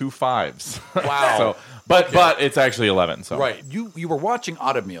 it's 2 5s. Wow. So, but it's actually 11. So Right. You were watching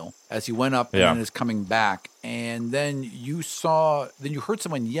Automil as he went up and Yeah. then is coming back, and then you heard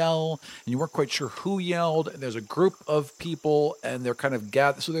someone yell, and you weren't quite sure who yelled. And there's a group of people, and they're kind of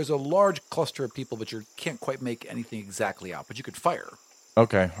gathered. So there's a large cluster of people, but you can't quite make anything exactly out. But you could fire.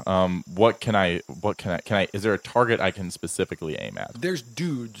 Okay. What can I? Is there a target I can specifically aim at? There's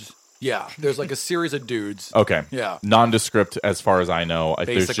dudes Yeah, there's like a series of dudes. Okay. Yeah. Nondescript as far as I know.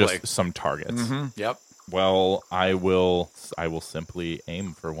 There's Basically. just some targets. Yep. Well, I will simply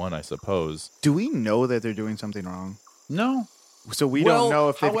aim for one, I suppose. Do we know that they're doing something wrong? No. So we Well, don't know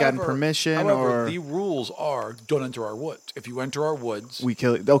if they've gotten however- permission however, or the rules are don't enter our woods. If you enter our woods, we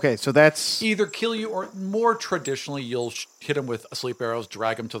kill. Okay, so that's either kill you or more traditionally you'll hit them with sleep arrows,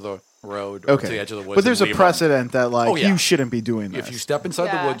 drag them to the road or to the edge of the woods. But there's and a leave 'em. precedent that like Oh, yeah. you shouldn't be doing this. If you step inside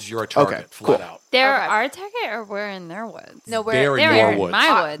Yeah. the woods, you're a target, Okay, flat cool. out. They're Okay. our target, or we're in their woods? No, They're we're in They're your in woods.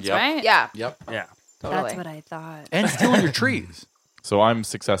 my woods, Yep. right? yeah, Yep. Yeah. totally. That's what I thought. And stealing your trees. So I'm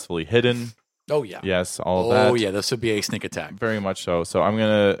successfully hidden. Oh yeah. Yes, all of that. Oh yeah, this would be a sneak attack. Very much so. So I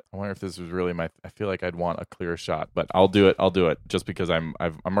wonder if this was really I feel like I'd want a clear shot, but I'll do it just because I'm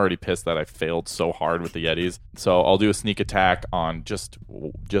already pissed that I failed so hard with the Yetis. So I'll do a sneak attack on just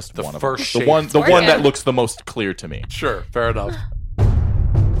The one of first them. shape. The one that Working. looks the most clear to me. Sure, fair enough.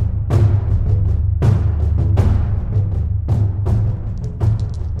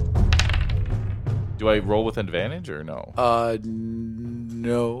 Do I roll with advantage or no?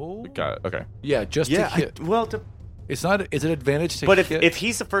 No. Got it. Okay. Yeah, just Yeah. to hit. It's not. Is it advantage to But hit? if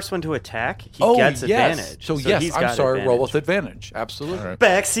he's the first one to attack, he oh gets yes. advantage. So yes, he's I'm got sorry. Roll advantage. with advantage. Absolutely. All right.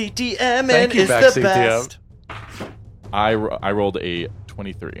 Backseat DM Thank you, is Backseat the best. I rolled a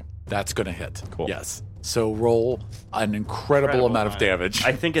 23. That's gonna hit. Cool. Yes. So roll an incredible amount of damage.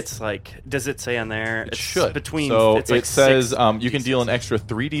 I think it's like. Does it say on there? It should. Between. So it's like it says 6 you can deal an D6s. extra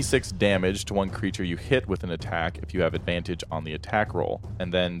 3d6 damage to one creature you hit with an attack if you have advantage on the attack roll.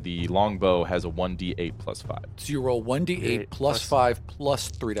 And then the longbow has a 1d8 plus 5. So you roll 1d8 plus 5 plus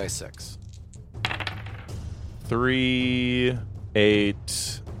 3 dice 6. 3,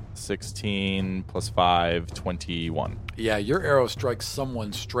 8, 16 plus 5, 21. Yeah, your arrow strikes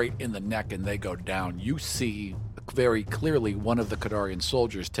someone straight in the neck and they go down. You see very clearly one of the Kadarian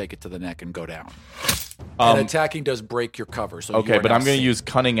soldiers take it to the neck and go down. And attacking does break your cover. So Okay, you are but now I'm going to safe. use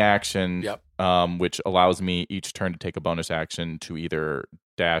cunning action, Yep. which allows me each turn to take a bonus action to either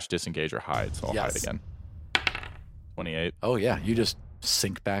dash, disengage, or hide. So I'll hide Yes. again. 28. Oh yeah, you just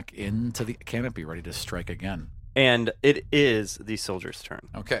sink back into the canopy, ready to strike again. And it is the soldier's turn.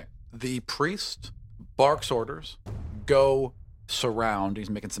 Okay. The priest barks orders, go surround. He's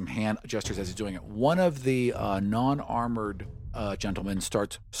making some hand gestures as he's doing it. One of the non-armored gentlemen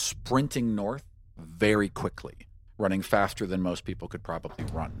starts sprinting north very quickly, running faster than most people could probably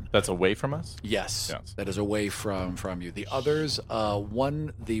run. That's away from us? Yes, Yes. that is away from you. The others,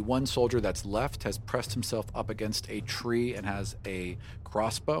 the one soldier that's left has pressed himself up against a tree and has a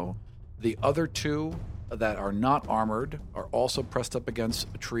crossbow. The other two that are not armored are also pressed up against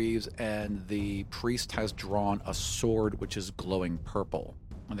trees, and the priest has drawn a sword which is glowing purple.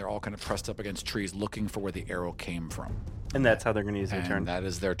 And they're all kind of pressed up against trees looking for where the arrow came from. And that's how they're going to use their And turn. that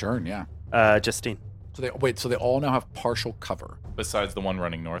is their turn, yeah. Justine. So they all now have partial cover. Besides the one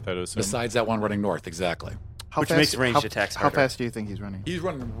running north, I'd assume. Besides that one running north, exactly. How Which makes ranged attacks How harder. fast do you think he's running? He's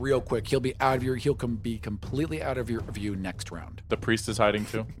running real quick. He'll be be completely out of your view next round. The priest is hiding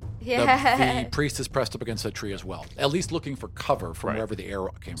too? The priest is pressed up against a tree as well, at least looking for cover from Right. wherever the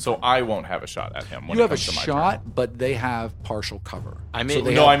arrow came So from. I won't have a shot at him when You it have a comes to my shot, but they have partial cover. I mean-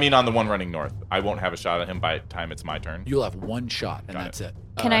 they turn. No, have- I mean on the one running north. I won't have a shot at him by the time it's my turn. You'll have one shot, and Got that's it.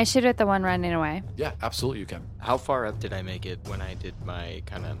 Can I shoot at the one running away? Yeah, absolutely, you can. How far up did I make it when I did my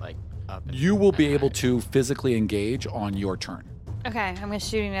kind of like up? And You will be able hide? to physically engage on your turn. Okay, I'm just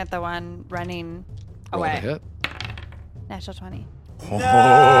shooting at the one running Roll the away. hit. Natural 20.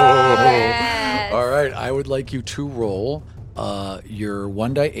 Yes. All right, I would like you to roll your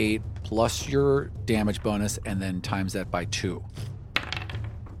 1d8 plus your damage bonus, and then times that by 2.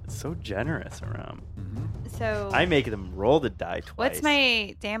 It's so generous around. So I make them roll the die twice. what's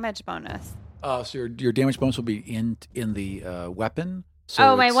my damage bonus? So your damage bonus will be in the weapon.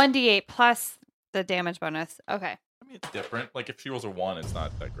 So my it's- 1d8 plus the damage bonus. Okay. I mean, it's different. Like if she rolls a 1, it's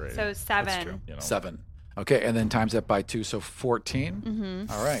not that great. So 7. true. You know? 7. Okay, and then times that by 2, so 14.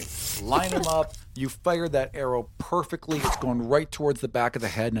 Mm-hmm. All right. Line them up. You fire that arrow perfectly. It's going right towards the back of the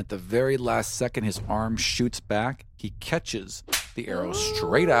head, and at the very last second, his arm shoots back. He catches the arrow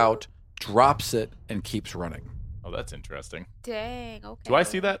straight out, drops it, and keeps running. Oh, that's interesting. Dang. Okay. Do I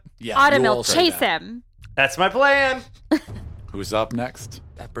see that? Yeah. you all Autumn, see chase that. him. That's my plan. Who's up next?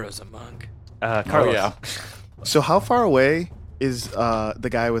 That bro's a monk. Carlos. Oh, yeah. So how far away is the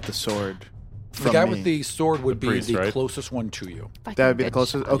guy with the sword? The from guy me? with the sword would The be priest, the right? closest one to you. That would be the Fucking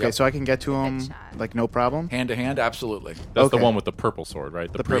closest. good Okay, Yep. so I can get to him shot. like no problem. Hand to hand, absolutely. That's the Okay. one with the purple sword, right?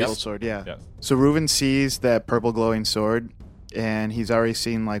 The priest? purple sword, yeah. Yes. So Reuven sees that purple glowing sword, and he's already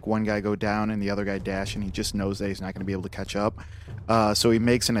seen like one guy go down and the other guy dash, and he just knows that he's not going to be able to catch up. So he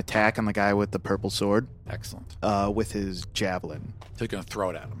makes an attack on the guy with the purple sword Excellent. with his javelin. So you're going to throw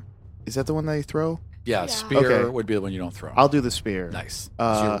it at him. Is that the one that you throw? Yeah, spear Okay. would be the one you don't throw. I'll do the spear. Nice.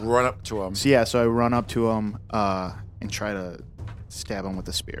 So you run up to him. So I run up to him and try to stab him with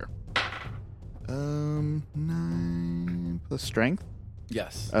the spear. 9 plus strength.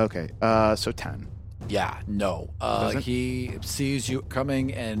 Yes. Okay. So 10. Yeah, no. Doesn't? He sees you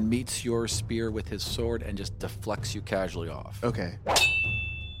coming and meets your spear with his sword and just deflects you casually off. Okay.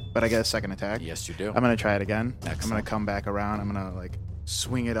 But I get a second attack. Yes, you do. I'm gonna try it again. I'm Excellent. gonna come back around. I'm gonna like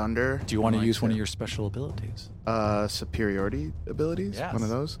swing it under. Do you want to Like use one that. of your special abilities? Superiority abilities? Yes. One of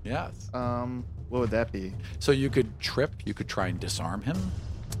those? Yes. What would that be? So you could trip. You could try and disarm him.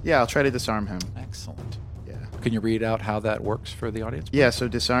 Yeah, I'll try to disarm him. Excellent. Yeah. Can you read out how that works for the audience? Yeah, so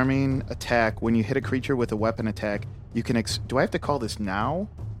disarming attack. When you hit a creature with a weapon attack, you can... do I have to call this now?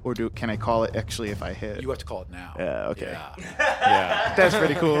 Or can I call it actually if I hit? You have to call it now. Yeah, okay. Yeah. Yeah. That's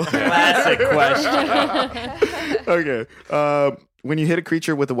pretty cool. Classic question. Okay. When you hit a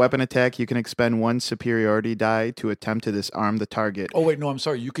creature with a weapon attack, you can expend 1 superiority die to attempt to disarm the target. Oh, wait, no, I'm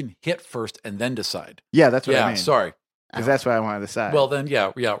sorry. You can hit first and then decide. Yeah, that's what Yeah, I mean. sorry. Because that's what I want to decide. Well, then,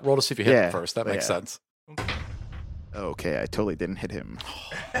 yeah. Roll to see if you hit Yeah, him first. That makes yeah. sense. Okay, I totally didn't hit him.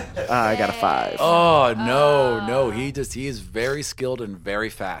 I got a 5. Oh, no. He is very skilled and very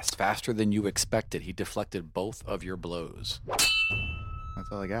fast. Faster than you expected. He deflected both of your blows. That's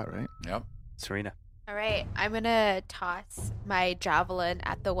all I got, right? Yep. Serena. All right, I'm gonna toss my javelin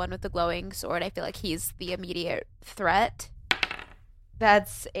at the one with the glowing sword. I feel like he's the immediate threat.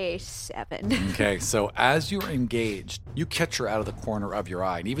 That's a 7. Okay, so as you're engaged, you catch her out of the corner of your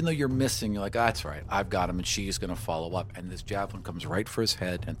eye. And even though you're missing, you're like, that's right, I've got him, and she's going to follow up. And this javelin comes right for his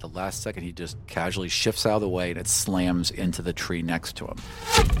head. And at the last second, he just casually shifts out of the way, and it slams into the tree next to him.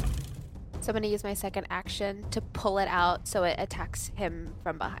 So I'm gonna use my second action to pull it out so it attacks him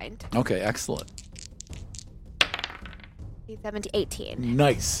from behind. Okay, excellent. 17, 18.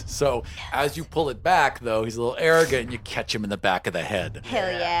 Nice. So as you pull it back, though, he's a little arrogant, and you catch him in the back of the head. Hell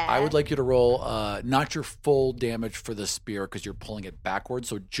yeah. I would like you to roll not your full damage for the spear because you're pulling it backwards.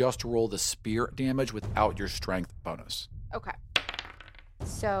 So just roll the spear damage without your strength bonus. Okay.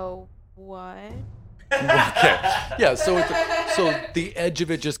 So 1. Okay. Yeah, so the edge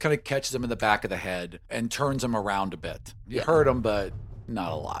of it just kind of catches him in the back of the head and turns him around a bit. You hurt him, but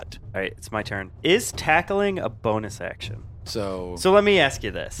not a lot. All right, it's my turn. Is tackling a bonus action? So let me ask you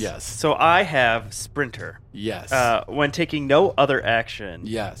this. Yes. So I have Sprinter. yes. When taking no other action,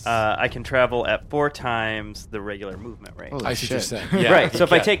 Yes. I can travel at 4 times the regular movement range. Holy I see what you're shit. saying. Yeah, right. you So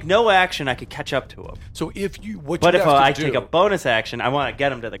if I can. take no action, I could catch up to him. So if you But if I take a bonus action, I want to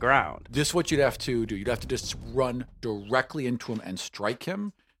get him to the ground. this is what you'd have to do. You'd have to just run directly into him and strike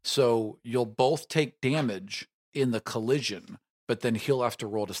him. So you'll both take damage in the collision, but then he'll have to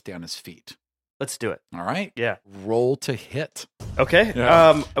roll to stay on his feet. Let's do it. All right? Yeah. Roll to hit. Okay.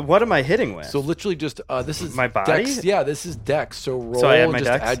 Yeah. What am I hitting with? So literally just this is My body? Dex. Yeah, this is Dex. So roll So I add my just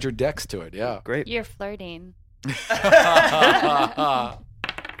dex? add your Dex to it. Yeah. Great. You're flirting.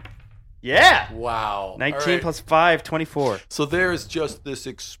 Yeah. Wow. 19 All right. plus 5, 24. So there's just this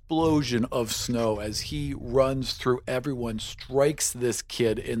explosion of snow as he runs through everyone, strikes this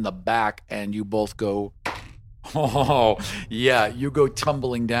kid in the back, and you both go, oh, yeah, you go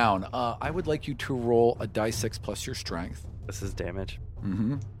tumbling down. I would like you to roll a die 6 plus your strength. This is damage.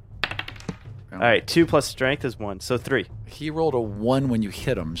 Mm-hmm. All right. 2 plus strength is 1. So 3. He rolled a 1 when you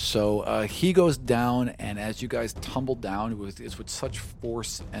hit him. So he goes down, and as you guys tumble down, it's with such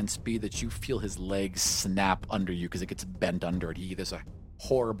force and speed that you feel his legs snap under you because it gets bent under it. There's a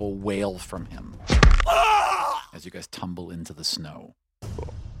horrible wail from him as you guys tumble into the snow.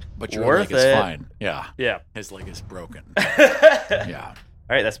 But your Worth leg is it. fine. Yeah. Yeah. His leg is broken. All Yeah.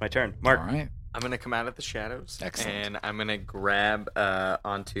 right. That's my turn. Mark. All right. I'm going to come out of the shadows. Excellent. And I'm going to grab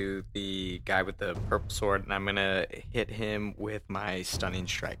onto the guy with the purple sword, and I'm going to hit him with my stunning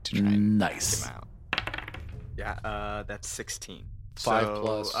strike to try and knock Nice. him out. Yeah, that's 16. 5 So,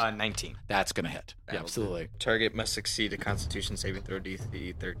 plus- 19. That's going to hit. Yeah, That'll absolutely. Target must succeed a Constitution saving throw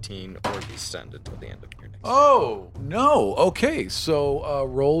DC 13 or be stunned until the end of your next. Oh, no. Okay, so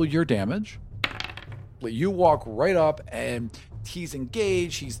roll your damage. You walk right up, and he's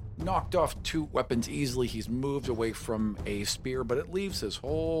engaged. He's knocked off 2 weapons easily. He's moved away from a spear, but it leaves his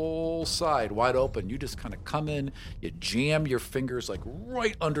whole side wide open. You just kind of come in, you jam your fingers like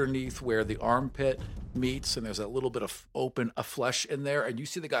right underneath where the armpit meets, and there's a little bit of open flesh in there, and you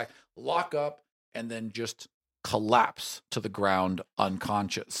see the guy lock up and then just collapse to the ground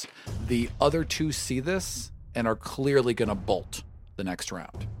unconscious. The other 2 see this, and are clearly going to bolt the next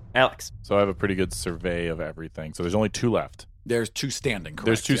round. Alex. So I have a pretty good survey of everything. So there's only 2 left. There's 2 standing, correct?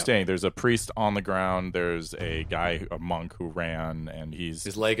 There's 2 Yep. standing. There's a priest on the ground. There's a guy, a monk who ran, and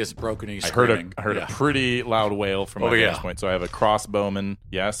His leg is broken and he's I heard screaming. a pretty loud wail from my vantage point. So I have a crossbowman,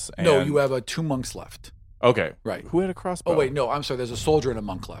 yes. And, No, you have 2 monks left. Okay. Right. Who had a crossbow? Oh, wait, no, I'm sorry. There's a soldier and a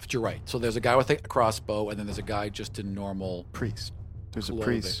monk left. You're right. So there's a guy with a crossbow, and then there's a guy just in normal Priest. There's a clothing.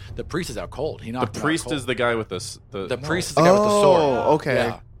 priest. The priest is out cold. He The knocked him out priest cold. is the guy with the priest is the guy with the sword. Oh, okay.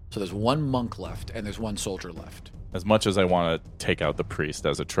 Yeah. So there's 1 monk left, and there's 1 soldier left. As much as I want to take out the priest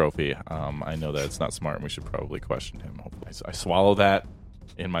as a trophy, I know that it's not smart, and we should probably question him. Hopefully, so I swallow that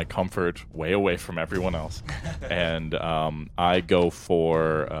in my comfort, way away from everyone else, and I go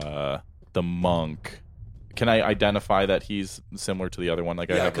for the monk. Can I identify that he's similar to the other one? Like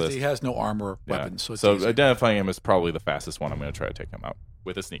I have because this. he has no armor weapons. So, it's So easy. identifying him is probably the fastest one. I'm going to try to take him out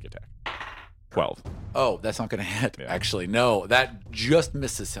with a sneak attack. 12. Oh, that's not going to hit, actually. No, that just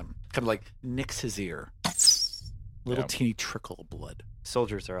misses him. Kind of like nicks his ear. Little teeny trickle of blood.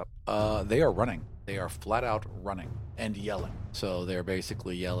 Soldiers are up. They are running. They are flat out running and yelling. So they're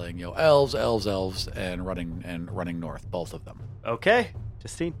basically yelling, elves, elves, elves, and running north, both of them. Okay.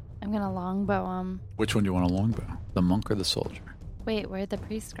 Justine. I'm gonna longbow him. Which one do you want a longbow? The monk or the soldier? Wait, where'd the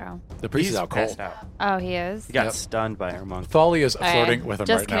priest go? The priest He's is out cold. passed out. Oh, he is? He got stunned by our monk. Thali is Okay, flirting with him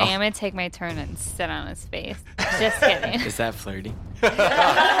just right kidding. now. I'm gonna take my turn and sit on his face. Just kidding. Is that flirty?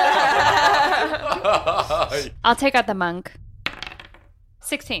 I'll take out the monk.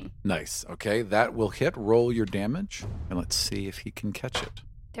 16. Nice. Okay, that will hit. Roll your damage, and let's see if he can catch it.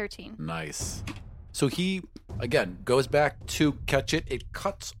 13. Nice. So he, again, goes back to catch it. It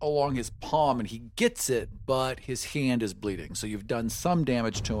cuts along his palm, and he gets it, but his hand is bleeding. So you've done some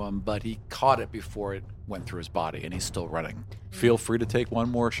damage to him, but he caught it before it went through his body, and he's still running. Feel free to take one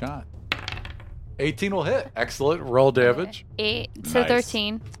more shot. 18 will hit. Excellent. Roll damage. 8. So Nice.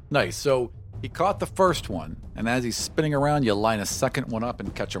 13. Nice. So he caught the first one, and as he's spinning around, you line a second one up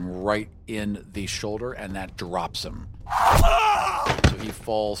and catch him right in the shoulder, and that drops him. So he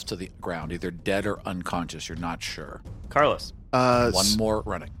falls to the ground, either dead or unconscious. You're not sure. Carlos. One more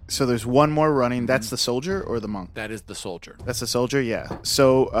running. So there's one more running. That's the soldier or the monk? That is the soldier. That's the soldier, yeah.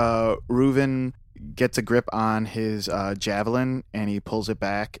 So Reuven gets a grip on his javelin, and he pulls it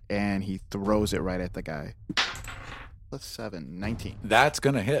back, and he throws it right at the guy. Plus 7, 19. That's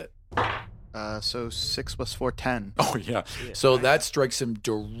going to hit. So 6 plus 4, 10. Oh, yeah. So that strikes him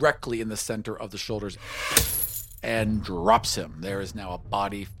directly in the center of the shoulders and drops him. There is now a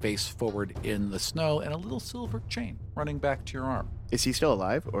body face forward in the snow and a little silver chain running back to your arm. Is he still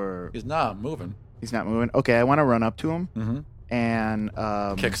alive, or He's not moving. he's not moving? Okay, I want to run up to him Mm-hmm.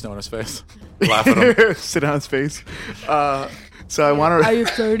 and Kick snow in his face. Laugh at him. sit on his face. So I want to. Are you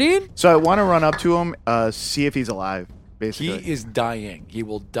flirting? So I want to run up to him, see if he's alive. Basically, He is dying. He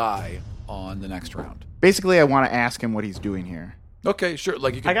will die on the next round. Basically, I want to ask him what he's doing here. Okay, sure.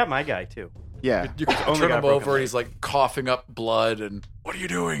 Like you can, I got my guy, too. Yeah, you can only turn got him a broken over. leg. He's like coughing up blood. And what are you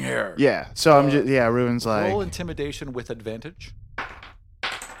doing here? yeah. So I'm just Reuven's Roll like intimidation with advantage.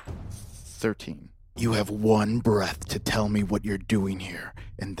 13. You have one breath to tell me what you're doing here,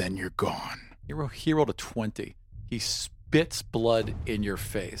 and then you're gone. He rolled a 20. He spits blood in your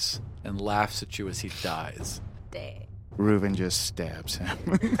face and laughs at you as he dies. Reuven just stabs him.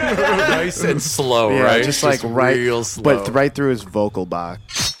 Nice and slow, Yeah, right? just like right, real slow. but right through his vocal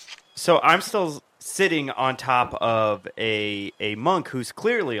box. So I'm still sitting on top of a monk who's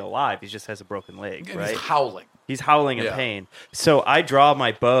clearly alive. He just has a broken leg, And right? he's howling. He's howling in Yeah. pain. So I draw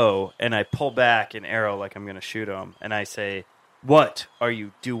my bow and I pull back an arrow like I'm going to shoot him. And I say, "What are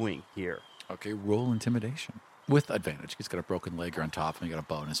you doing here?" Okay, roll intimidation with advantage. He's got a broken leg on top and he got a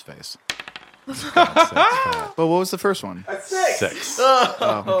bow in his face. But what was the first one? 6.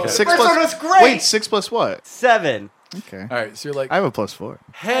 Oh, okay. 6 first plus, one was great! Wait, 6 plus what? 7. Okay. All right, so you're like, I have a plus 4.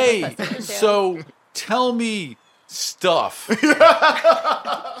 hey, so tell me stuff.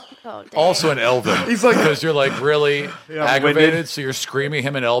 Oh, dang. Also in Elven. He's like, because you're like really aggravated, winded. so you're screaming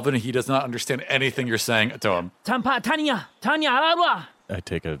him in Elven, and he does not understand anything you're saying to him. I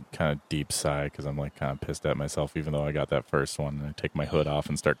take a kind of deep sigh because I'm like kind of pissed at myself, even though I got that first one. And I take my hood off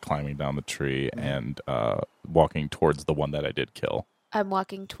and start climbing down the tree and walking towards the one that I did kill. I'm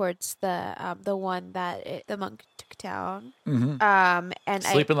walking towards the one that the monk took down. Mm-hmm. And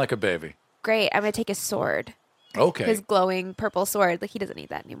Sleeping like a baby. great. I'm gonna take his sword, Okay. his glowing purple sword. Like he doesn't need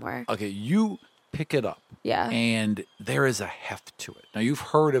that anymore. Okay, you pick it up. Yeah. And there is a heft to it. Now, you've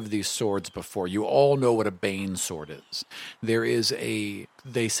heard of these swords before. You all know what a Bane sword is. There is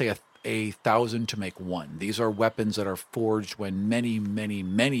they say a 1,000 to make one. These are weapons that are forged when many, many,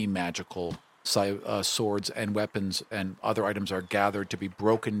 many magical swords and weapons and other items are gathered to be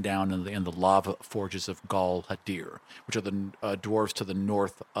broken down in the lava forges of Gal Hadir, which are the dwarves to the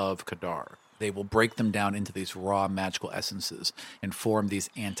north of Kadar. They will break them down into these raw magical essences and form these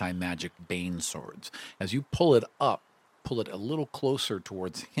anti-magic bane swords. As you pull it up, pull it a little closer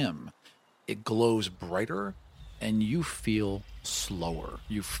towards him, it glows brighter, and you feel slower.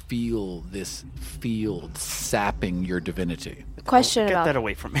 You feel this field sapping your divinity. Question Get about that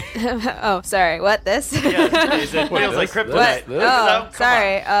away from me. Oh, sorry. What this? Yeah, it feels like kryptonite. Oh,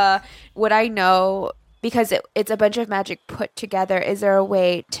 sorry. Would I know, because it's a bunch of magic put together, is there a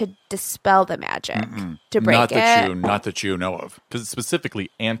way to dispel the magic to break Not that you know of. Because it's specifically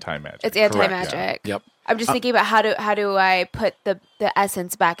anti-magic. It's anti-magic. Yep. I'm just thinking about how do I put the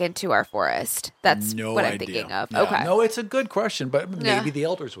essence back into our forest? That's what I'm thinking of. No. Okay. No, it's a good question, but maybe the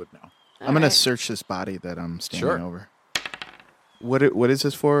elders would know. I'm going to search this body that I'm standing over. What is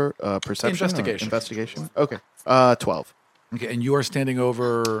this for? Perception? Investigation? Okay. 12. Okay, and you are standing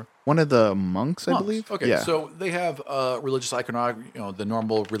over one of the monks, I believe. Okay, so they have religious iconography, the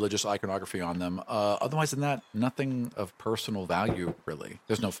normal religious iconography on them. Otherwise than that, nothing of personal value, really.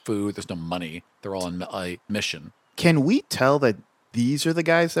 There's no food, there's no money. They're all on a mission. Can we tell that these are the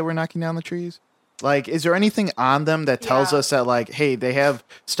guys that were knocking down the trees? Like, is there anything on them that tells us that, like, hey, they have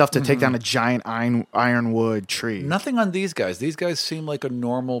stuff to take down a giant ironwood tree? Nothing on these guys. These guys seem like a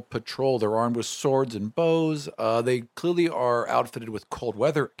normal patrol. They're armed with swords and bows. They clearly are outfitted with cold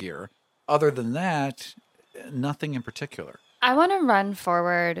weather gear. Other than that, nothing in particular. I want to run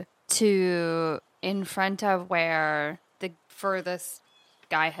forward to in front of where the furthest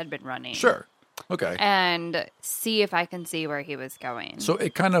guy had been running. Sure. Okay. And see if I can see where he was going. So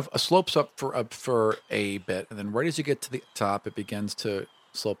it kind of slopes up for a bit, and then right as you get to the top, it begins to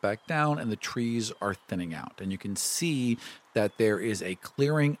slope back down, and the trees are thinning out. And you can see that there is a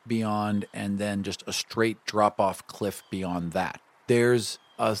clearing beyond, and then just a straight drop-off cliff beyond that. There's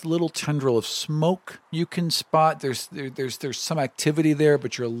a little tendril of smoke you can spot. There's some activity there,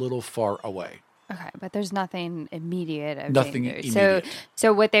 but you're a little far away. Okay, but there's nothing immediate of Nothing danger. immediate.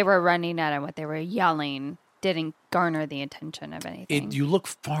 So what they were running at and what they were yelling didn't garner the attention of anything. You look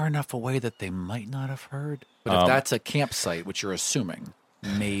far enough away that they might not have heard. But if that's a campsite, which you're assuming,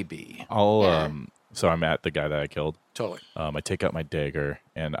 maybe. So I'm at the guy that I killed. Totally. I take out my dagger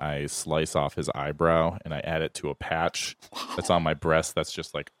and I slice off his eyebrow and I add it to a patch that's on my breast. That's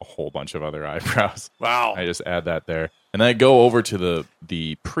just like a whole bunch of other eyebrows. Wow. I just add that there. And then I go over to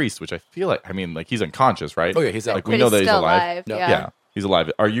the priest, which I feel like, he's unconscious, right? Oh, yeah, he's out. Like, we know that he's alive. Yeah. He's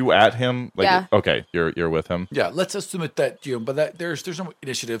alive. Are you at him? Like, yeah. Okay, you're with him. Yeah, let's assume that there's no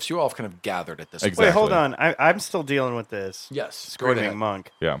initiatives. You all have kind of gathered at this Exactly. Wait, hold on. I'm still dealing with this. Yes. Screaming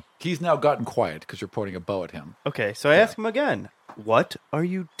monk. Yeah. He's now gotten quiet because you're pointing a bow at him. Okay, so I ask him again. What are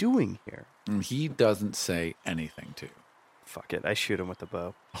you doing here? And he doesn't say anything to you. Fuck it. I shoot him with the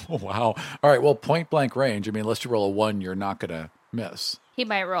bow. Oh, wow. All right, well, point blank range. Unless you roll a 1, you're not going to miss. He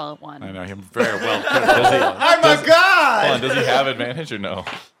might roll a 1. I know him very well. I'm a god! Hold on, does he have advantage or no?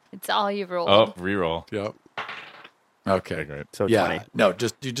 It's all you've rolled. Oh, reroll. Yep. Okay, great. So yeah, 20. no,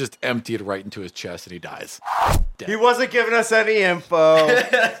 you just empty it right into his chest and he dies. He wasn't giving us any info.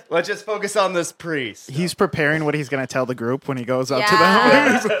 Let's just focus on this priest. He's preparing what he's going to tell the group when he goes up to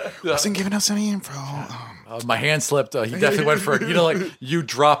them. Wasn't giving us any info. My hand slipped. He definitely went for it. Like you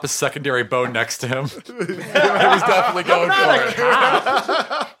drop a secondary bow next to him. He was definitely going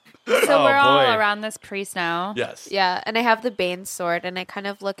for it. So we're all around this priest now. Yes. Yeah, and I have the Bane sword, and I kind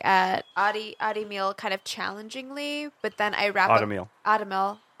of look at Adamil kind of challengingly, but then I wrap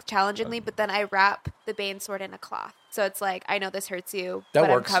Adamil challengingly, but then I wrap the Bane sword in a cloth. So it's like, I know this hurts you, that but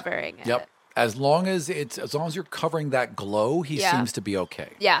works. I'm covering it. Yep. As long as you're covering that glow, he seems to be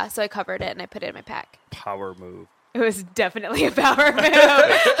okay. Yeah, so I covered it and I put it in my pack. Power move. It was definitely a power move.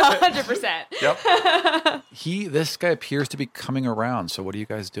 100%. Yep. This guy appears to be coming around. So what are you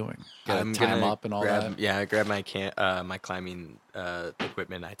guys doing? I'm tie him up and all that? Yeah, I grab my climbing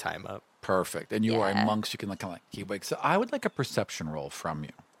equipment. I tie him up. Perfect. And you are a monk, so you can kind of keep awake. So I would like a perception roll from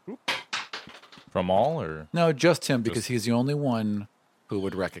you. From all or? No, just him, because he's the only one who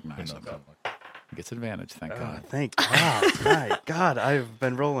would recognize him. He gets advantage, thank God. Thank God. My God, I've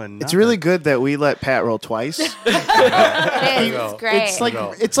been rolling. It's really good that we let Pat roll twice. It's great.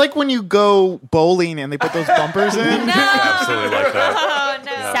 It's like when you go bowling and they put those bumpers in. No. Absolutely like that. Oh,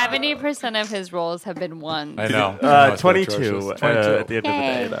 no. 70% of his rolls have been ones. I know. 22 at the end of the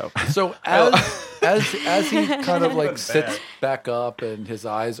day, though. So as he kind of like sits back up and his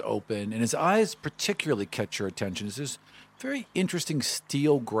eyes open, and his eyes particularly catch your attention, is this very interesting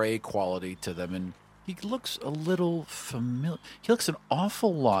steel gray quality to them. And He looks a little familiar. He looks an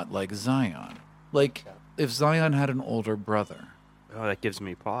awful lot like Zion. Like if Zion had an older brother. Oh, that gives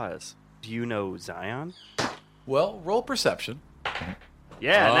me pause. Do you know Zion? Well, roll perception.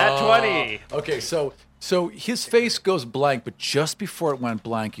 Yeah, nat 20. Okay, so his face goes blank, but just before it went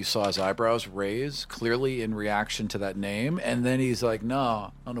blank, you saw his eyebrows raise, clearly in reaction to that name, and then he's like, no,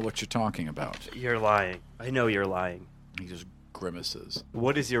 I don't know what you're talking about. You're lying. I know you're lying. He just grimaces.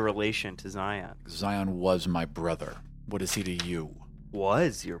 What is your relation to Zion? Zion was my brother. What is he to you?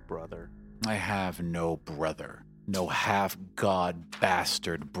 Was your brother? I have no brother. No half-god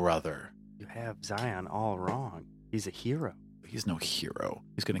bastard brother. You have Zion all wrong. He's a hero. He's no hero.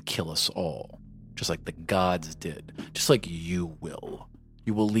 He's going to kill us all. Just like the gods did. Just like you will.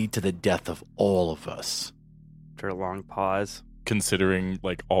 You will lead to the death of all of us. After a long pause. Considering,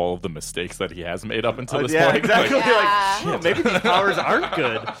 like, all of the mistakes that he has made up until this yeah, point. Exactly. Yeah. Like, maybe these powers aren't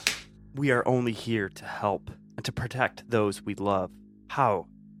good. We are only here to help and to protect those we love. How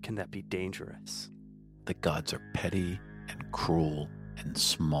can that be dangerous? The gods are petty and cruel and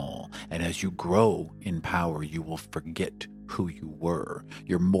small. And as you grow in power, you will forget who you were.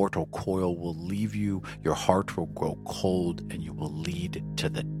 Your mortal coil will leave you, your heart will grow cold, and you will lead to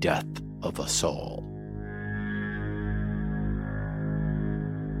the death of us all.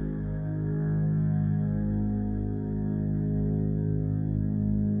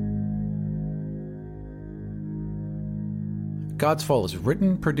 God's Fall is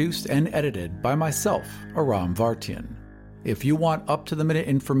written, produced, and edited by myself, Aram Vartian. If you want up-to-the-minute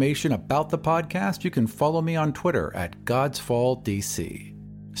information about the podcast, you can follow me on Twitter at GodsFallDC.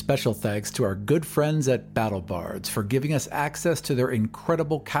 Special thanks to our good friends at BattleBards for giving us access to their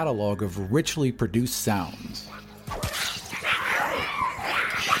incredible catalog of richly produced sounds.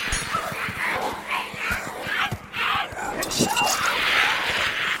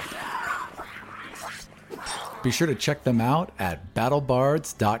 Be sure to check them out at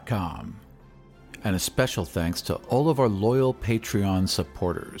battlebards.com. And a special thanks to all of our loyal Patreon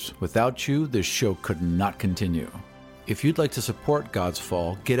supporters. Without you, this show could not continue. If you'd like to support God's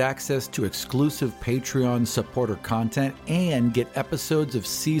Fall, get access to exclusive Patreon supporter content, and get episodes of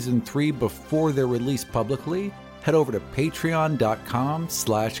Season 3 before they're released publicly, head over to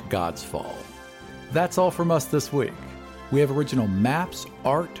patreon.com/godsfall. That's all from us this week. We have original maps,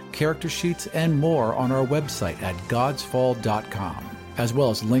 art, character sheets, and more on our website at godsfall.com, as well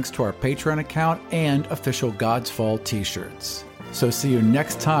as links to our Patreon account and official God's Fall t-shirts. So see you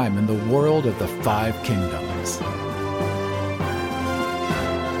next time in the world of the Five Kingdoms.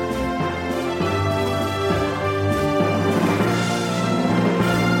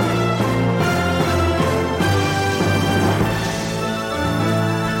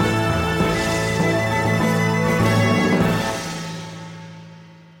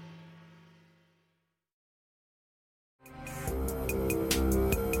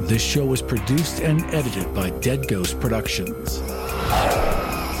 This show was produced and edited by Dead Ghost Productions.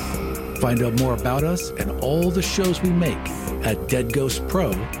 Find out more about us and all the shows we make at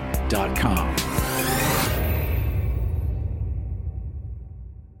deadghostpro.com.